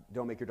got,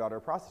 don't make your daughter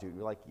a prostitute.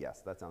 You're like,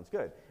 yes, that sounds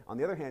good. On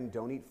the other hand,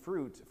 don't eat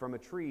fruit from a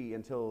tree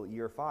until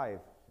year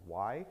 5.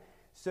 Why?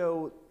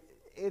 So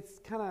it's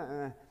kind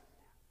of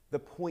the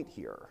point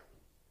here.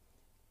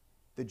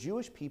 The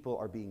Jewish people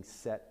are being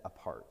set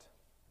apart.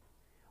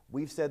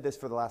 We've said this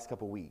for the last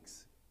couple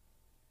weeks.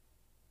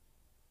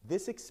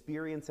 This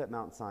experience at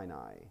Mount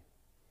Sinai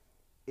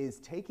is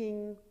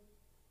taking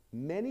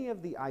many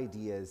of the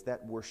ideas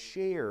that were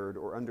shared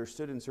or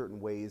understood in certain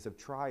ways of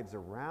tribes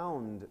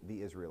around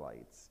the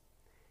Israelites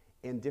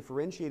and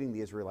differentiating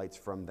the Israelites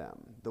from them.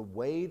 The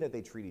way that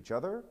they treat each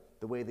other,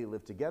 the way they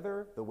live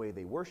together, the way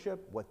they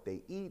worship, what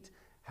they eat,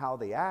 how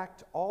they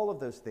act, all of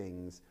those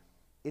things.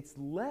 It's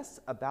less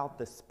about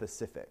the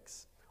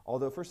specifics.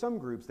 Although for some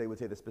groups they would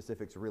say the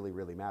specifics really,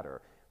 really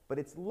matter. But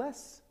it's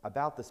less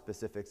about the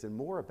specifics and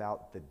more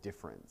about the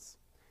difference.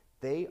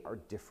 They are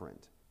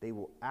different. They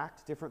will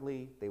act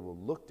differently, they will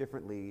look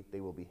differently, they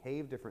will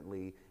behave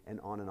differently, and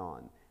on and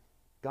on.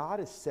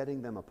 God is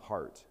setting them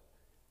apart.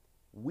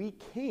 We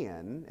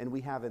can, and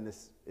we have in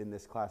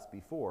this class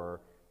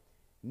before,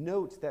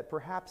 note that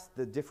perhaps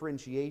the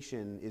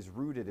differentiation is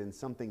rooted in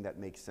something that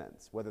makes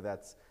sense, whether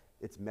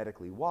it's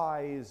medically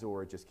wise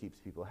or it just keeps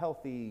people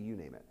healthy, you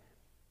name it.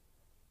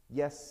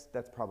 Yes,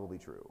 that's probably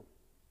true.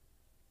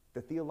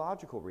 The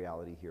theological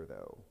reality here,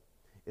 though,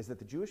 is that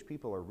the Jewish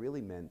people are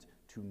really meant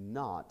to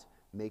not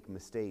make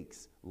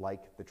mistakes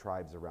like the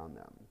tribes around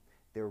them.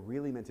 They're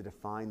really meant to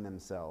define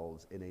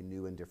themselves in a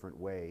new and different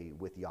way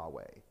with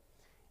Yahweh.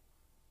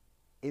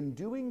 In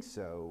doing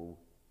so,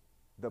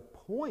 the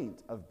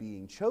point of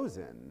being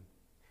chosen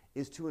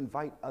is to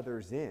invite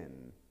others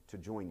in to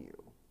join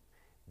you.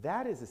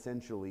 That is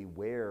essentially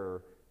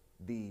where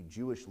the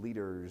Jewish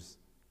leaders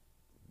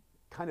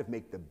kind of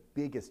make the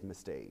biggest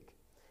mistake,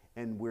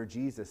 and where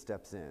Jesus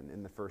steps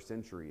in the first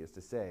century is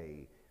to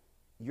say,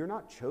 you're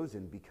not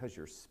chosen because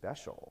you're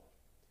special.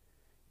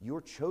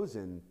 You're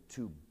chosen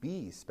to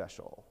be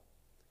special.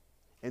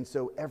 And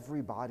so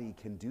everybody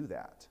can do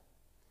that.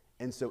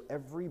 And so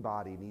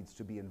everybody needs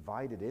to be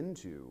invited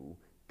into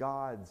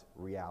God's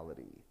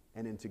reality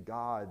and into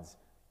God's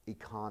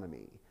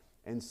economy.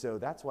 And so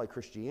that's why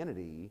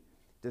Christianity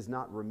does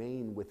not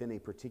remain within a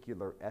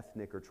particular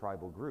ethnic or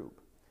tribal group,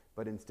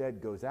 but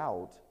instead goes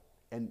out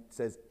and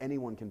says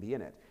anyone can be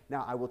in it.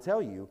 Now, I will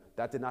tell you,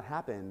 that did not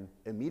happen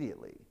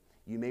immediately.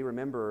 You may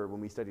remember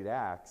when we studied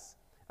Acts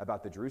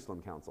about the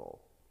Jerusalem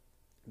Council.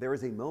 There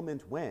is a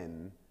moment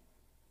when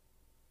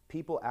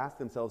people ask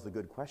themselves the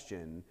good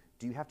question,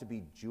 do you have to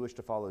be Jewish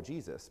to follow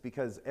Jesus?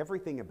 Because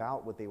everything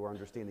about what they were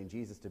understanding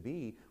Jesus to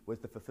be was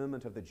the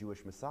fulfillment of the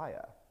Jewish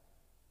Messiah.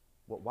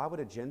 Well, why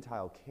would a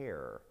Gentile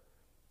care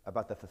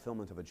about the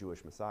fulfillment of a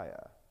Jewish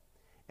Messiah?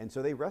 And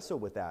so they wrestle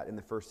with that in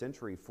the first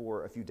century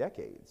for a few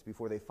decades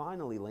before they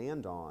finally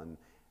land on,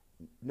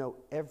 no,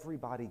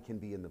 everybody can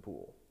be in the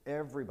pool.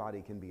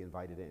 Everybody can be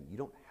invited in. You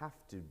don't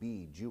have to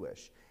be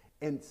Jewish.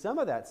 And some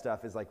of that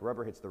stuff is like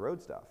rubber hits the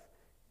road stuff.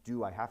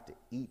 Do I have to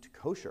eat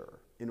kosher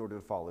in order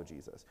to follow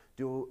Jesus?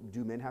 Do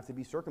men have to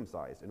be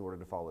circumcised in order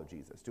to follow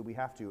Jesus? Do we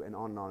have to, and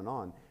on and on and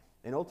on.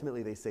 And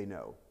ultimately they say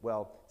no.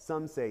 Well,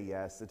 some say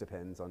yes, it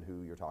depends on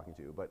who you're talking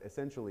to. But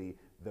essentially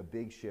the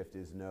big shift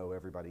is no,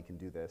 everybody can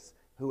do this.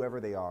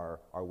 Whoever they are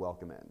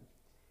welcome in.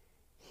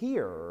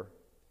 Here,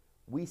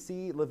 we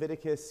see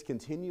Leviticus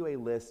continue a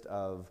list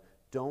of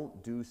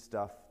don't do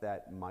stuff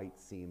that might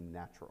seem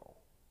natural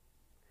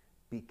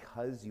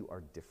because you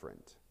are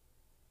different.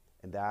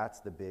 And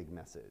that's the big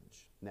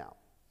message. Now,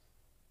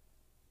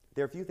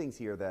 there are a few things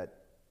here that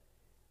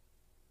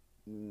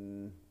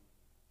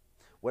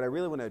what I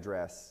really want to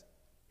address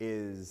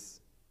is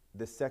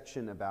the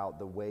section about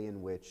the way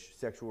in which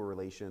sexual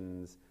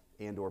relations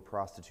and or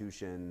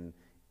prostitution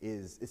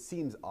it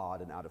seems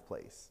odd and out of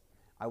place.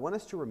 I want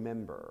us to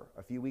remember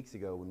a few weeks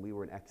ago when we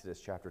were in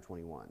Exodus chapter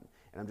 21,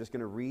 and I'm just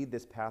going to read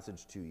this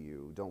passage to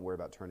you. Don't worry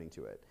about turning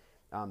to it.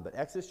 But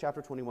Exodus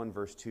chapter 21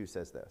 verse 2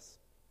 says this: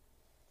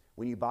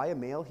 when you buy a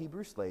male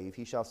Hebrew slave,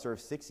 he shall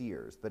serve 6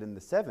 years, but in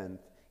the 7th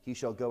he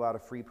shall go out a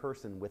free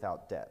person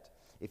without debt.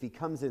 If he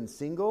comes in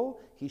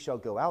single, he shall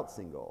go out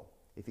single.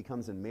 If he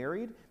comes in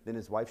married, then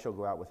his wife shall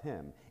go out with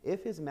him.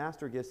 If his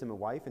master gives him a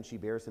wife and she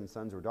bears him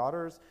sons or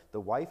daughters,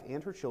 the wife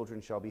and her children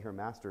shall be her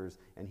master's,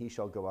 and he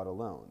shall go out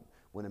alone.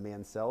 When a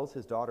man sells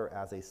his daughter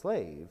as a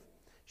slave,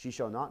 she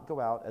shall not go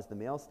out as the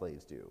male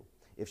slaves do.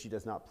 If she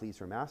does not please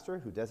her master,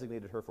 who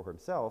designated her for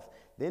himself,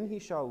 then he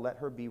shall let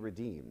her be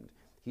redeemed.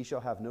 He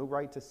shall have no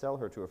right to sell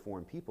her to a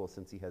foreign people,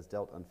 since he has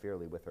dealt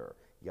unfairly with her.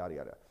 Yada,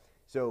 yada.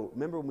 So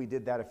remember when we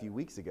did that a few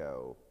weeks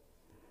ago,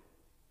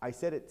 I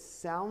said it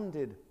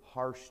sounded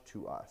harsh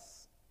to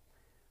us.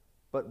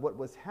 But what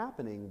was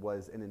happening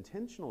was an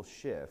intentional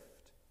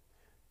shift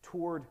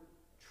toward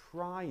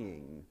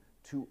trying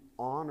to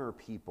honor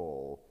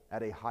people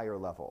at a higher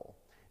level.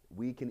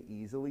 We can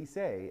easily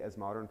say, as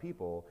modern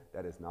people,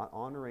 that is not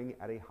honoring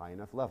at a high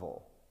enough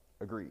level.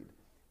 Agreed.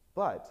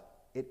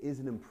 But it is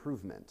an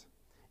improvement.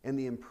 And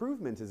the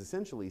improvement is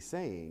essentially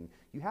saying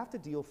you have to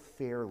deal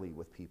fairly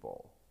with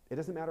people. It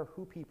doesn't matter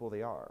who people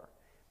they are.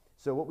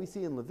 So what we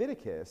see in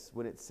Leviticus,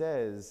 when it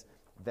says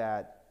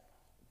that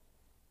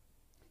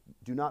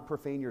do not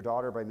profane your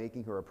daughter by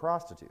making her a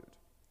prostitute,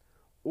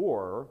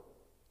 or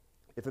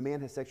if a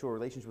man has sexual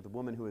relations with a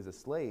woman who is a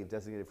slave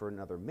designated for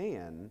another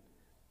man,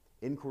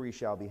 inquiry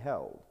shall be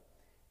held.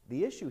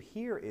 The issue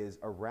here is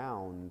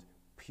around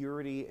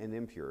purity and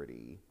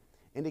impurity,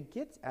 and it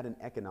gets at an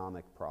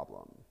economic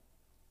problem.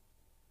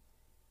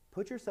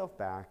 Put yourself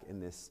back in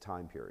this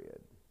time period.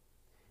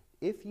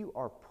 If you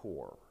are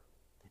poor,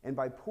 and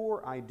by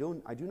poor I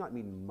do not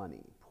mean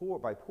money.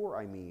 By poor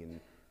I mean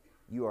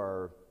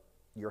your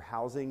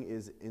housing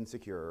is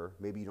insecure,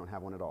 maybe you don't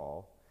have one at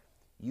all.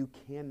 You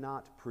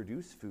cannot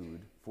produce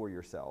food for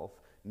yourself,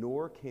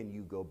 nor can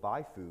you go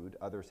buy food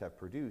others have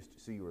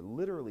produced, so you are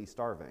literally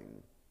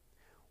starving.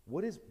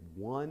 What is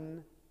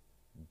one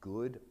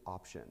good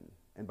option?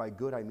 And by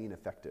good I mean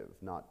effective,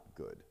 not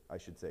good, I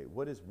should say.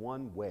 What is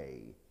one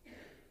way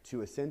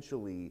to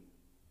essentially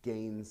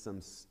gain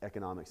some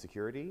economic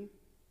security?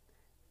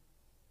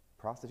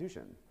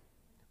 Prostitution,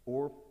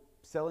 or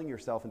selling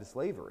yourself into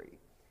slavery.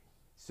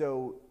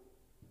 So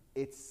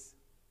it's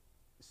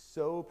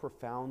so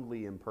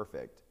profoundly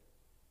imperfect,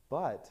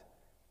 but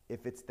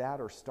if it's that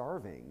or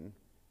starving,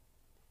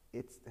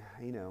 it's,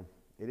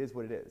 it is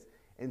what it is.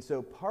 And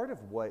so part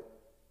of what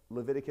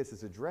Leviticus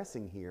is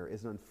addressing here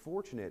is an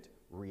unfortunate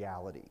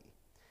reality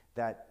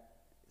that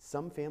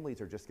some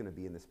families are just going to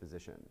be in this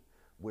position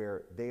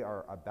where they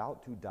are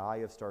about to die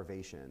of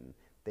starvation.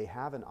 They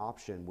have an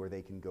option where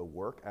they can go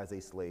work as a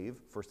slave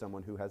for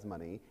someone who has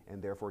money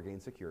and therefore gain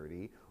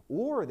security,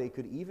 or they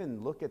could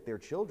even look at their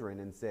children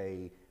and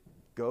say,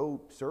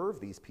 go serve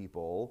these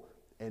people,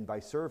 and by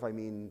serve I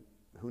mean,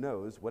 who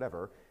knows,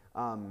 whatever.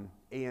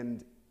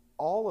 And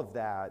all of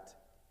that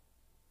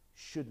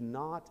should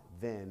not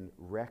then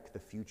wreck the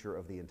future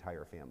of the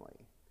entire family.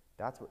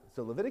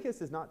 So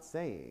Leviticus is not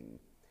saying,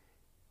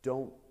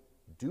 don't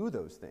do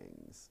those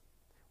things.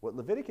 What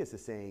Leviticus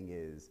is saying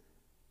is,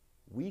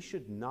 we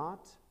should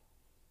not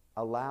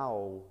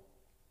allow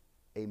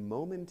a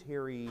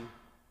momentary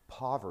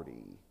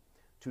poverty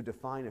to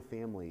define a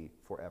family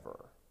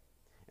forever.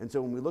 And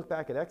so when we look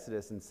back at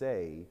Exodus and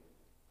say,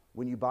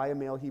 when you buy a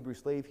male Hebrew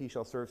slave, he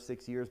shall serve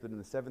 6 years, but in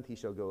the 7th he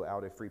shall go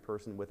out a free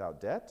person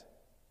without debt.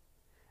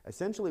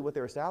 Essentially what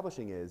they're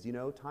establishing is,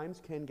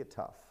 times can get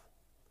tough,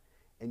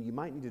 and you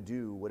might need to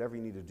do whatever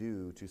you need to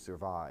do to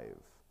survive,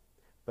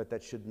 but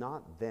that should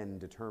not then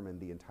determine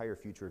the entire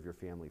future of your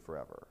family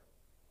forever.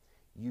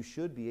 You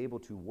should be able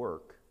to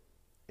work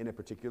in a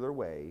particular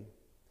way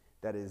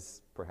that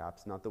is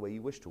perhaps not the way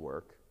you wish to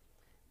work,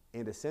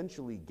 and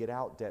essentially get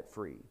out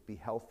debt-free, be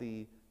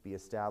healthy, be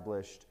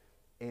established,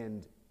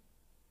 and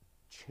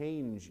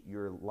change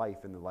your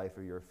life and the life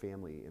of your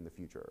family in the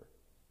future.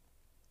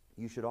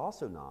 You should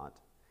also not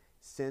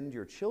send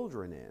your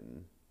children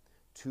in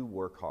to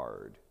work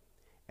hard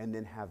and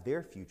then have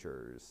their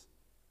futures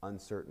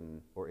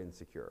uncertain or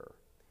insecure.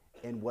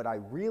 And what I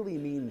really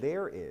mean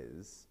there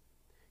is,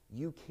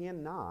 you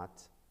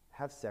cannot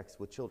have sex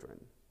with children.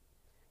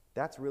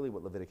 That's really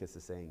what Leviticus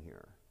is saying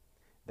here.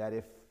 That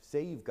if,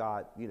 say you've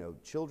got,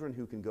 children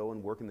who can go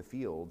and work in the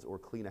fields or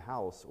clean a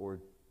house or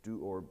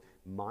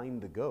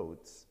mind the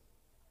goats,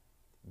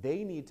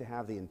 they need to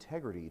have the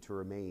integrity to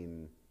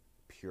remain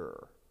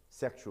pure,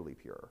 sexually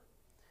pure,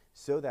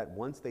 so that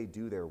once they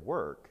do their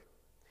work,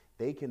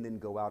 they can then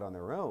go out on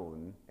their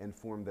own and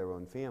form their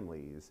own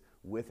families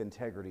with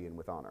integrity and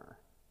with honor.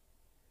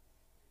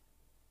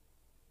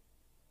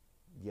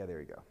 Yeah,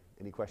 there you go.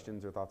 Any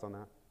questions or thoughts on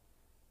that?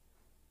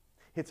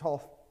 It's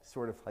all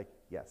sort of like,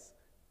 yes,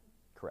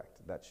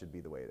 correct. That should be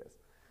the way it is.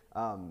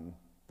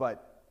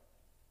 But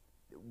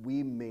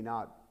we may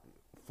not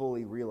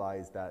fully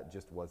realize that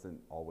just wasn't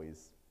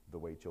always the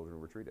way children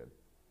were treated.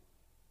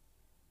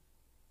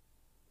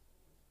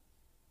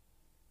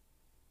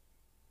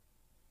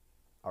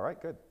 All right,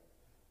 good.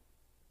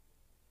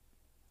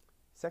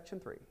 Section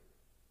 3,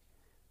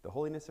 the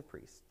holiness of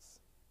priests.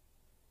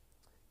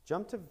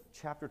 Jump to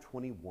chapter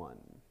 21.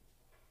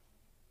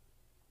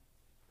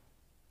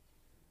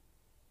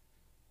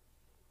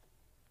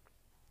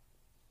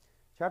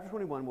 Chapter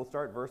 21, we'll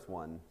start verse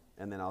 1,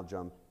 and then I'll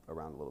jump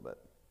around a little bit.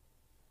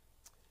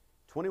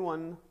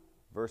 21,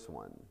 verse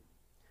 1.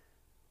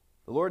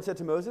 The Lord said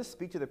to Moses,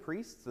 "Speak to the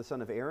priests, the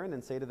son of Aaron,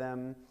 and say to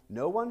them,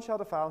 no one shall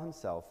defile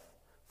himself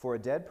for a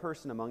dead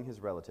person among his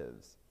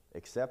relatives,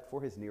 except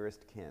for his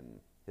nearest kin,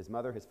 his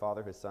mother, his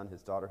father, his son,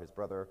 his daughter, his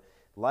brother.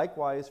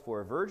 Likewise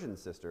for a virgin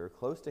sister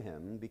close to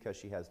him, because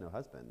she has no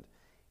husband,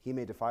 he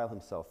may defile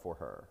himself for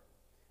her.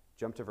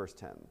 Jump to verse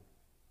 10.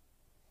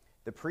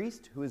 The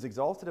priest who is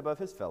exalted above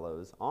his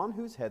fellows, on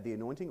whose head the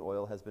anointing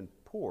oil has been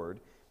poured,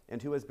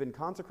 and who has been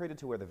consecrated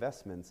to wear the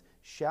vestments,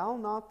 shall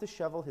not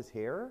dishevel his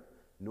hair,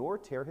 nor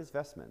tear his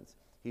vestments.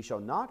 He shall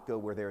not go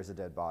where there is a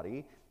dead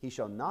body. He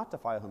shall not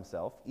defile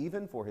himself,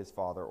 even for his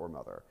father or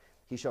mother.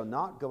 He shall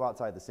not go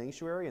outside the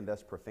sanctuary and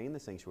thus profane the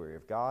sanctuary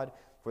of God,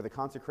 for the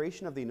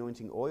consecration of the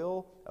anointing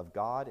oil of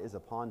God is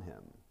upon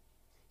him.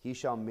 He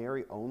shall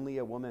marry only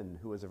a woman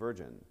who is a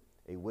virgin,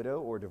 a widow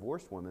or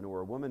divorced woman,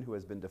 or a woman who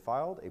has been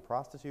defiled, a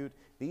prostitute.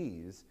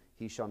 These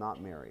he shall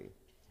not marry.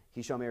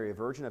 He shall marry a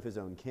virgin of his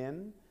own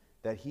kin,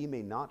 that he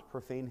may not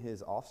profane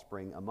his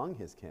offspring among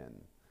his kin.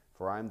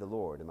 For I am the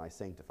Lord, and I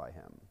sanctify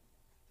him.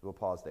 So we'll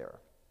pause there.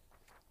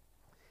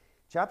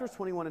 Chapters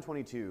 21 and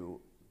 22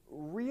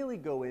 really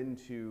go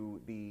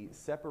into the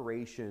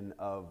separation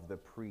of the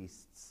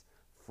priests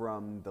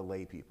from the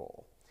lay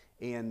people.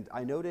 And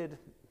I noted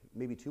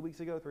maybe 3 weeks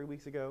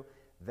ago,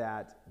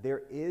 that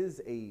there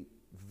is a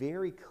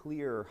very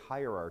clear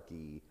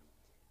hierarchy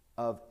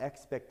of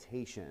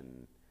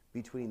expectation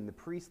between the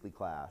priestly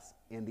class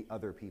and the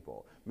other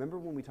people. Remember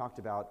when we talked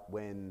about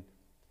when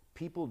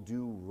people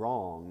do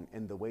wrong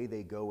and the way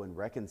they go and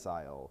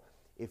reconcile,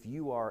 if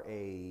you are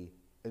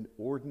an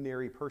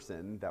ordinary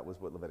person, that was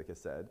what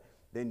Leviticus said,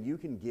 then you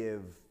can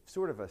give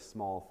sort of a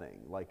small thing,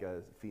 like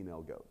a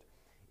female goat.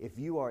 If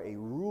you are a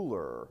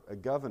ruler, a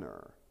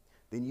governor,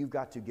 then you've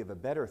got to give a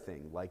better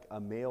thing, like a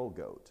male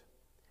goat.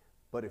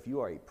 But if you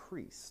are a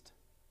priest,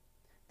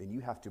 then you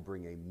have to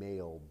bring a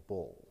male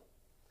bull.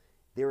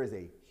 There is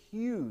a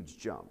huge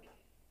jump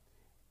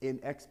in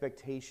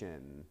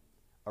expectation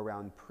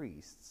around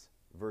priests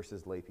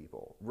versus lay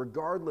people,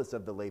 regardless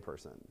of the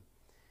layperson.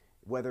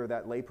 Whether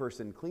that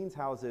layperson cleans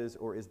houses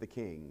or is the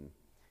king,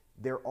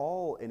 they're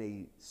all in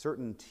a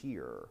certain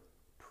tier.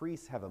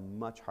 Priests have a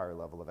much higher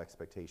level of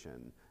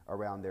expectation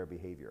around their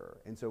behavior.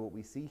 And so what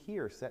we see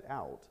here set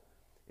out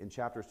in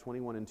chapters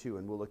 21 and 2,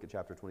 and we'll look at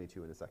chapter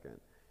 22 in a second,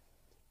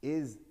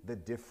 is the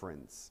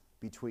difference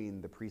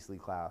between the priestly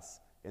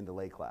class and the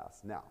lay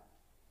class. Now,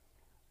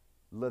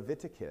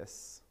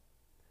 Leviticus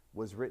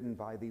was written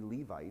by the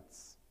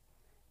Levites,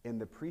 and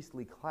the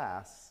priestly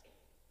class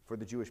for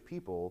the Jewish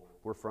people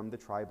were from the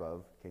tribe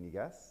of, can you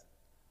guess?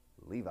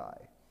 Levi.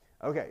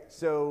 Okay,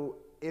 so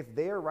if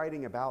they're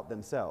writing about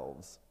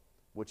themselves,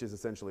 which is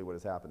essentially what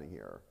is happening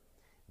here,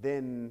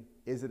 then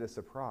is it a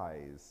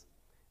surprise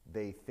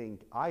they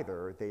think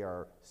either they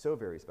are so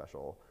very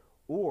special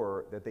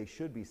or that they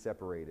should be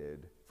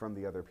separated from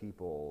the other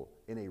people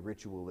in a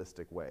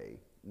ritualistic way?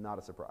 Not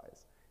a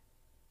surprise.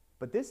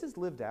 But this is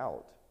lived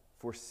out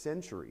for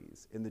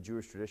centuries in the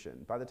Jewish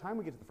tradition. By the time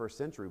we get to the first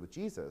century with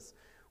Jesus,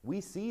 we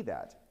see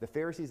that the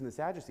Pharisees and the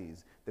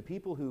Sadducees, the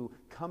people who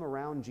come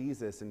around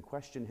Jesus and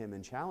question him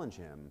and challenge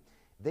him,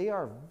 they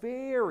are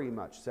very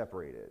much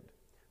separated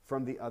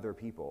from the other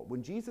people.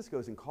 When Jesus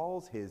goes and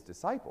calls his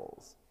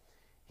disciples,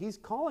 he's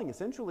calling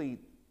essentially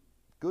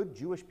good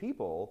Jewish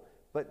people,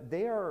 but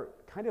they are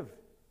kind of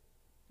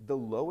the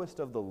lowest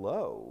of the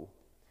low,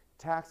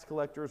 tax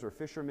collectors or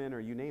fishermen or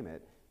you name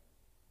it.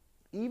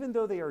 Even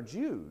though they are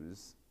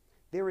Jews,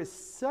 there is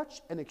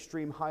such an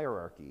extreme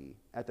hierarchy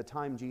at the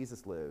time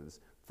Jesus lives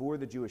for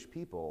the Jewish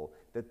people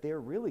that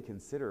they're really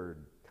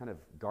considered kind of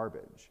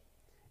garbage.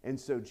 And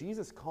so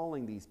Jesus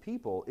calling these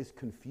people is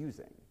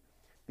confusing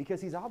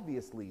because he's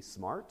obviously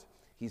smart,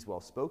 he's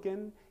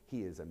well-spoken,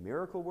 he is a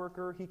miracle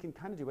worker, he can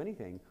kind of do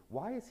anything.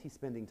 Why is he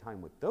spending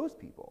time with those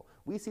people?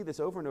 We see this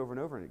over and over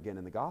and over again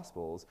in the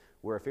Gospels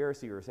where a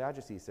Pharisee or a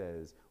Sadducee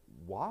says,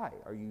 why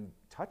are you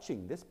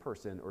touching this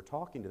person or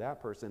talking to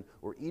that person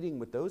or eating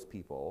with those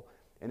people?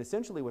 And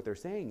essentially what they're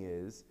saying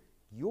is,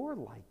 you're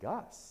like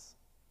us.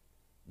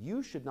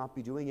 You should not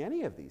be doing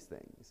any of these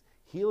things.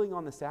 Healing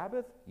on the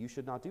Sabbath, you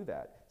should not do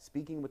that.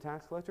 Speaking with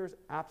tax collectors,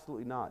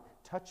 absolutely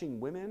not. Touching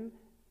women,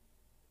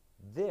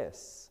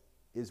 this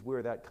is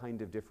where that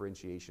kind of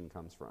differentiation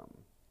comes from.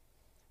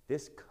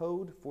 This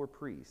code for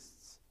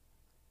priests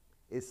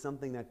is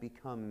something that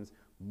becomes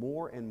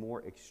more and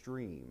more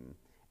extreme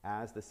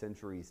as the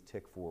centuries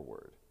tick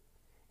forward,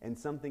 and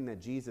something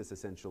that Jesus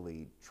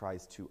essentially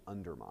tries to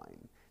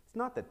undermine. It's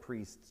not that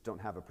priests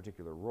don't have a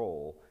particular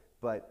role,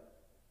 but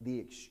the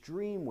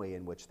extreme way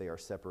in which they are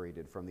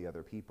separated from the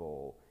other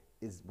people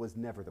was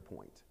never the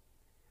point.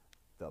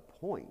 The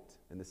point,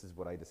 and this is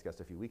what I discussed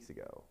a few weeks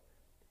ago,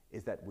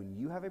 is that when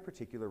you have a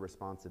particular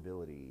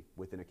responsibility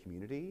within a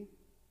community,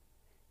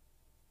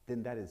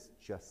 then that is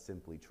just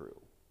simply true.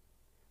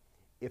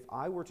 If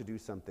I were to do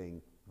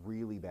something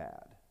really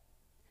bad,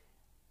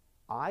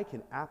 I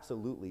can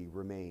absolutely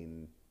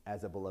remain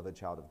as a beloved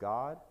child of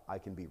God. I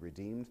can be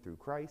redeemed through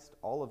Christ.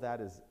 All of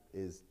that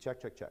is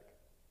check, check, check.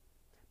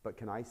 But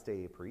can I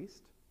stay a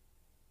priest?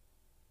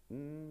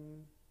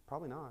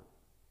 Probably not,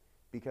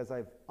 because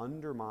I've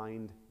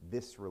undermined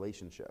this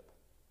relationship.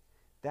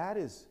 That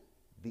is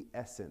the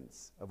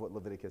essence of what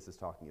Leviticus is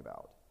talking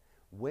about.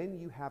 When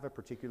you have a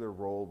particular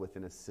role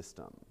within a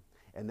system,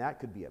 And that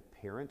could be a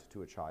parent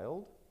to a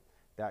child.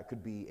 That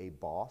could be a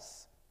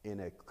boss in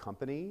a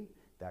company.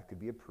 That could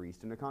be a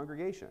priest in a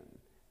congregation.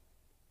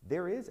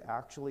 There is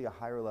actually a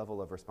higher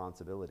level of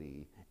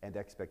responsibility and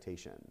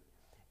expectation.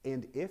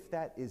 And if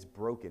that is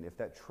broken, if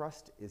that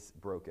trust is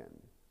broken,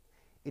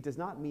 it does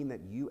not mean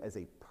that you as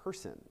a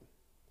person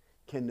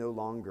can no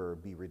longer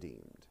be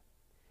redeemed.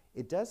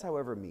 It does,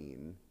 however,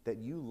 mean that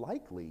you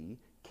likely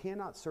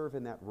cannot serve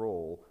in that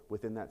role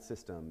within that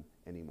system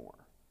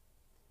anymore.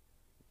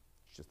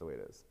 It's just the way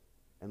it is.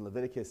 And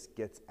Leviticus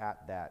gets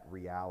at that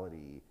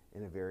reality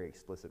in a very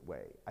explicit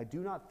way. I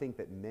do not think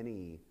that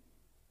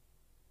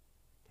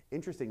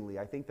interestingly,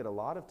 I think that a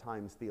lot of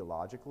times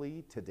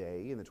theologically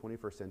today in the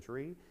 21st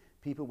century,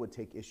 people would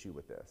take issue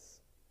with this.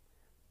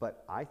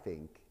 But I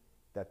think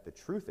that the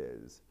truth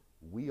is,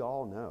 we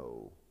all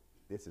know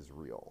this is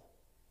real.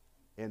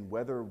 And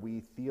whether we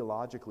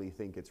theologically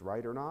think it's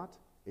right or not,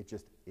 it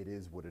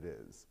is what it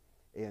is.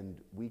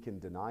 And we can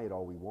deny it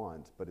all we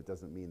want, but it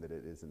doesn't mean that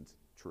it isn't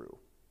true.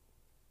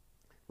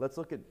 Let's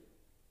look at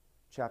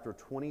chapter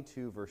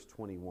 22, verse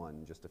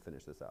 21, just to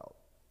finish this out.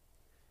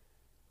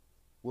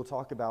 We'll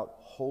talk about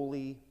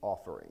holy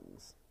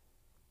offerings.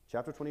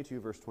 Chapter 22,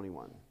 verse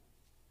 21.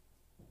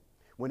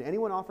 When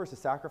anyone offers a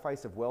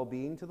sacrifice of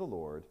well-being to the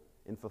Lord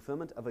in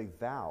fulfillment of a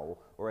vow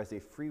or as a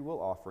free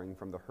will offering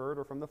from the herd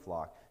or from the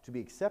flock, to be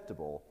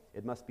acceptable,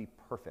 it must be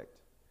perfect.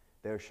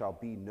 There shall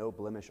be no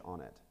blemish on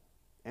it.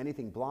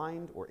 Anything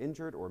blind or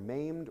injured or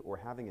maimed or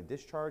having a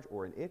discharge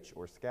or an itch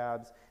or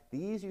scabs,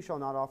 these you shall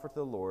not offer to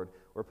the Lord,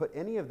 or put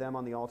any of them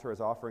on the altar as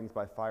offerings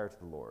by fire to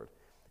the Lord.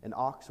 An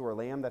ox or a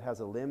lamb that has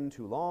a limb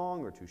too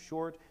long or too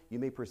short, you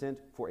may present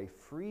for a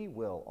free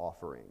will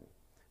offering,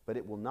 but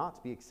it will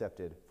not be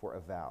accepted for a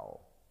vow.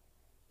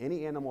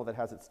 Any animal that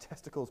has its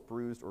testicles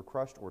bruised or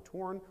crushed or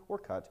torn or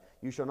cut,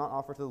 you shall not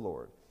offer to the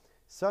Lord.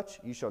 Such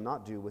you shall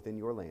not do within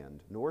your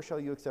land, nor shall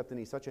you accept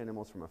any such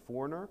animals from a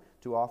foreigner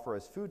to offer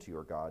as food to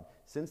your God.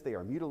 Since they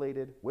are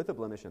mutilated with a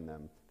blemish in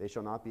them, they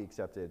shall not be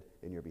accepted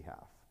in your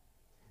behalf.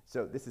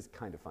 So this is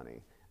kind of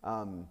funny.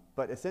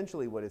 But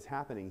essentially what is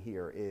happening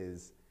here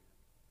is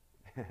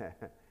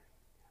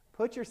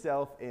put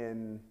yourself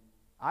in,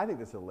 I think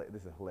this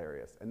is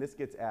hilarious, and this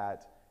gets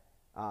at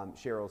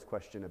Cheryl's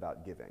question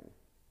about giving.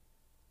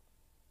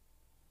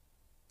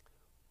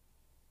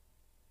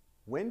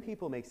 When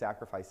people make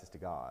sacrifices to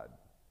God,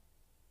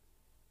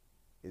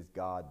 is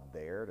God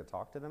there to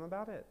talk to them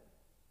about it?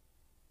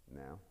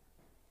 No.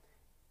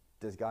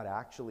 Does God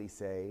actually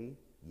say,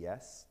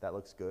 yes, that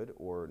looks good,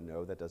 or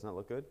no, that does not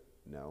look good?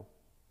 No.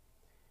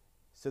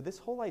 So this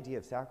whole idea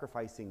of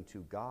sacrificing to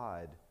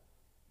God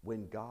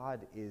when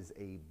God is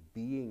a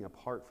being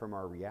apart from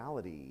our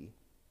reality,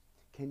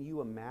 can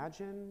you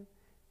imagine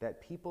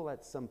that people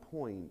at some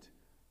point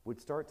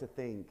would start to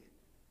think,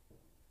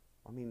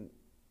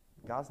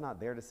 God's not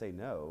there to say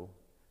no,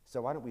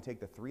 so why don't we take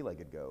the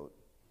three-legged goat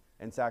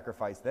and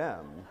sacrifice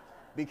them?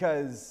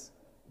 Because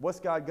what's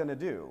God going to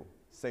do?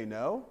 Say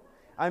no?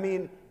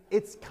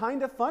 It's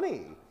kind of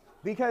funny,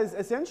 because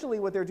essentially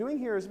what they're doing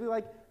here is be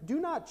like, do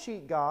not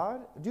cheat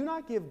God. Do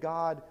not give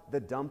God the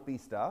dumpy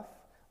stuff,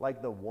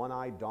 like the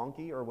one-eyed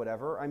donkey or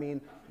whatever.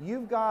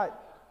 You've got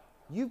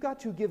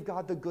to give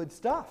God the good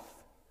stuff,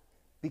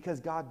 because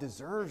God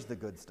deserves the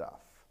good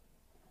stuff.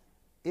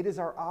 It is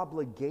our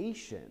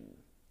obligation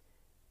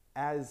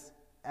as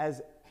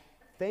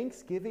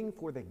thanksgiving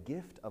for the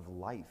gift of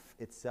life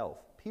itself,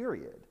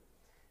 period,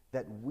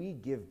 that we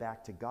give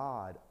back to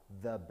God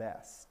the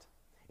best.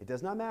 It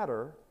does not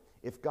matter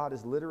if God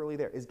is literally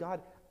there. Is God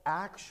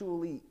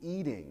actually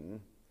eating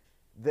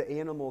the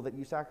animal that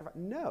you sacrifice?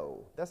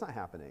 No, that's not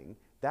happening.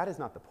 That is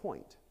not the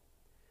point.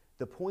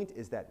 The point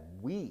is that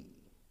we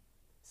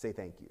say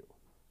thank you.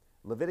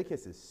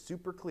 Leviticus is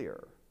super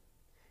clear.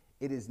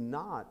 It is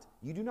not,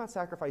 you do not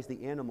sacrifice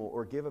the animal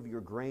or give of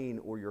your grain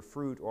or your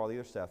fruit or all the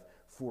other stuff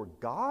for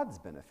God's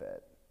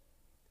benefit.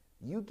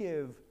 You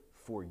give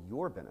for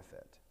your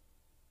benefit.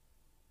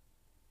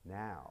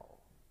 Now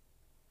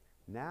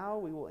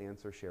we will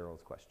answer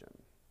Cheryl's question.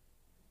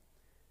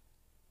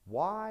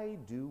 Why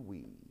do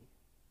we,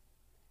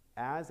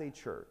 as a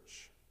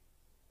church,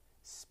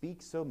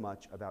 speak so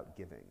much about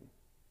giving?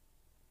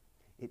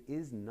 It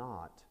is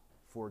not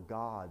for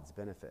God's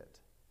benefit.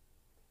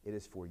 It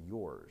is for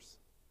yours.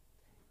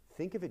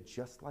 Think of it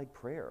just like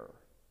prayer.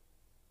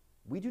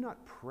 We do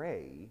not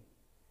pray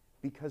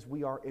because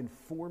we are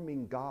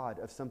informing God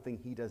of something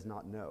he does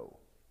not know.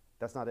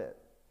 That's not it.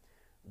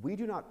 We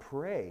do not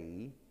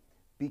pray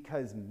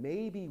because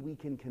maybe we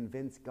can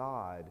convince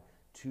God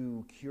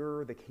to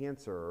cure the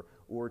cancer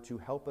or to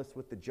help us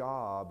with the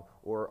job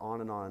or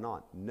on and on and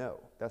on. No,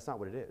 that's not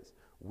what it is.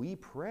 We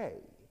pray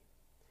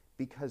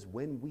because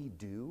when we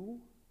do,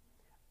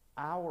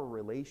 our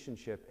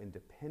relationship and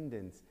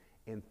dependence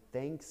and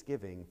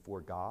thanksgiving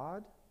for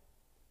God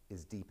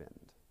is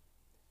deepened.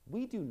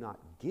 We do not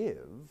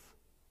give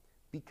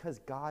because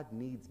God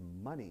needs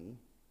money.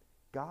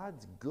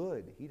 God's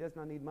good. He does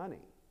not need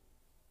money.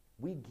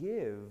 We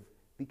give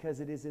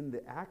because it is in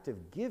the act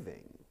of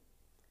giving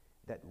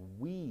that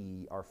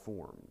we are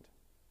formed,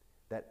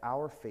 that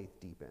our faith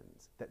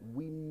deepens, that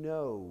we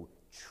know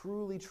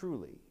truly,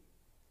 truly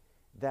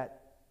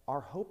that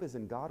our hope is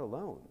in God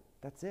alone.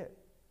 That's it.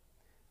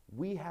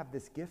 We have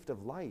this gift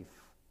of life,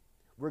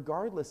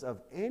 regardless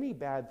of any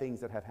bad things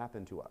that have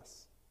happened to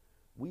us.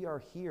 We are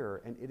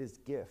here, and it is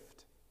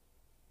gift.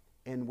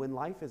 And when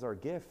life is our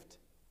gift,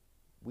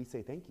 we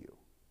say thank you.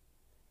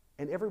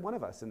 And every one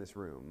of us in this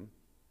room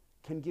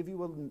can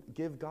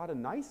give God a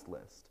nice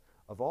list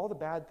of all the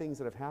bad things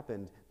that have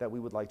happened that we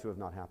would like to have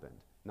not happened.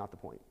 Not the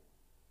point.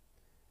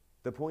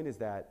 The point is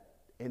that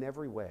in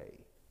every way,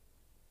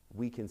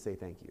 we can say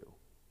thank you.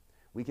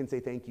 We can say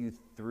thank you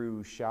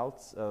through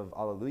shouts of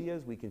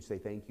alleluias. We can say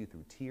thank you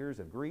through tears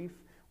of grief.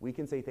 We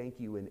can say thank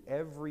you in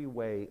every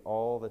way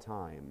all the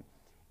time.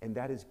 And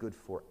that is good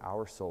for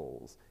our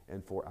souls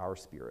and for our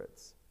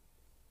spirits.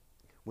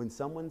 When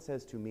someone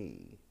says to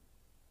me,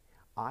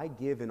 I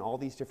give in all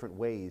these different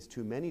ways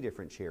to many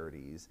different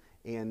charities,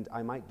 and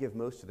I might give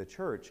most to the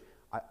church,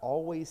 I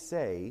always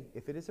say,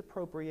 if it is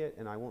appropriate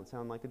and I won't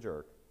sound like a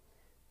jerk,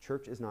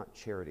 church is not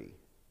charity.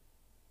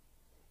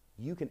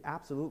 You can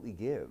absolutely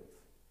give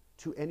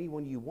to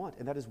anyone you want,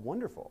 and that is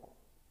wonderful.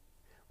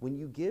 When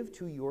you give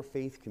to your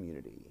faith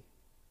community,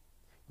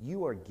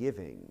 you are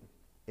giving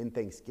in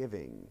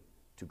thanksgiving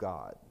to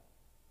God.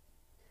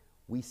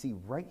 We see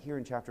right here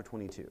in chapter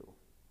 22,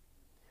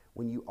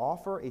 when you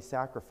offer a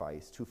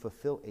sacrifice to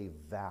fulfill a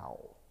vow,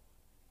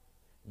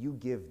 you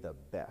give the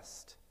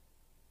best.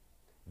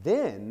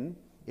 Then,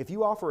 if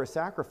you offer a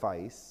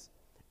sacrifice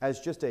as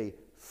just a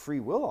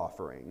free will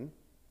offering,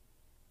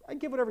 I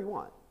give whatever you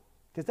want,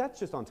 because that's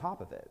just on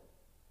top of it.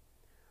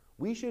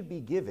 We should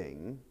be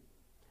giving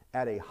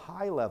at a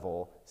high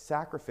level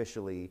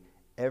sacrificially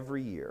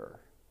every year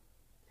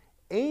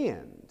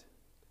and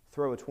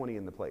throw a 20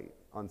 in the plate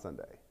on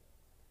Sunday.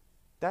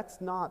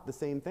 That's not the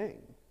same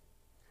thing.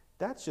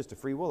 That's just a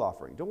free will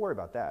offering. Don't worry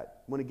about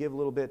that. You want to give a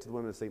little bit to the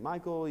women of St.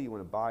 Michael, you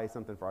want to buy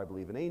something for I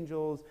Believe in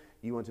Angels,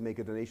 you want to make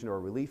a donation or a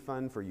relief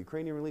fund for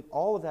Ukrainian relief,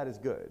 all of that is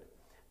good.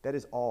 That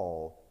is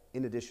all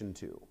in addition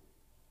to.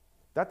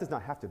 That does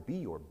not have to be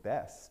your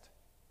best,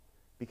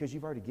 because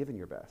you've already given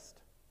your best.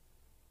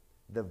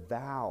 The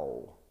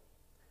vow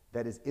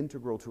that is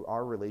integral to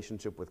our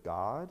relationship with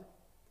God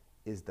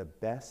is the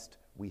best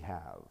we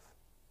have.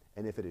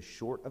 And if it is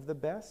short of the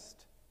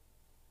best,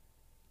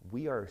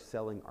 we are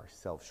selling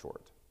ourselves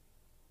short.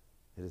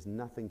 It has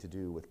nothing to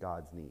do with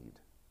God's need.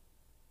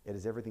 It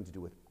has everything to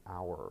do with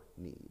our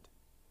need.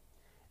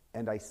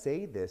 And I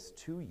say this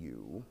to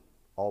you,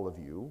 all of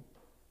you,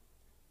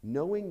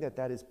 knowing that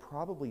that is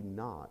probably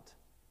not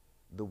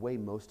the way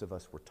most of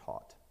us were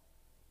taught.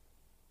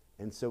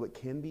 And so it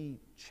can be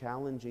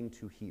challenging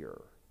to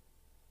hear.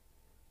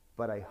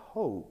 But I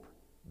hope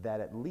that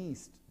at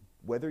least,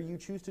 whether you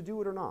choose to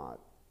do it or not,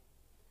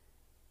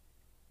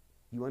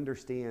 you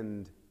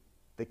understand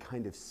the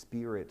kind of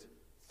spirit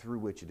through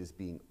which it is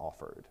being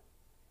offered.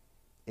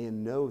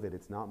 And know that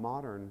it's not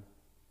modern,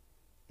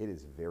 it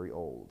is very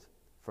old.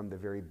 From the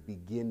very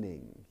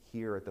beginning,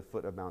 here at the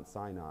foot of Mount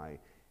Sinai,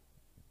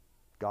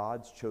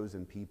 God's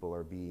chosen people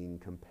are being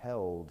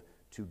compelled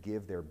to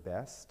give their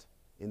best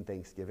in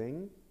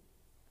thanksgiving,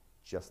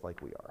 just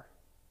like we are.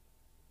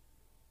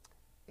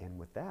 And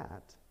with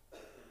that,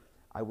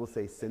 I will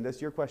say, send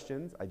us your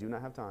questions. I do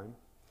not have time.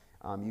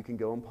 You can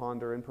go and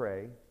ponder and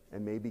pray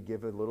and maybe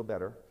give a little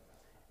better.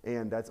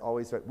 And that's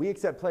always, we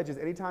accept pledges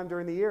anytime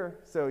during the year,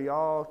 so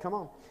y'all come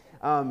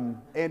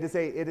on. And to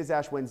say, it is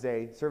Ash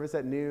Wednesday, service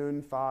at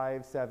noon,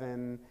 5,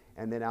 7,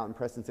 and then out in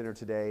Preston Center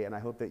today. And I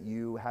hope that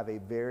you have a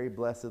very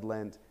blessed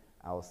Lent.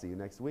 I will see you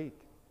next week.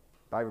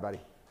 Bye, everybody.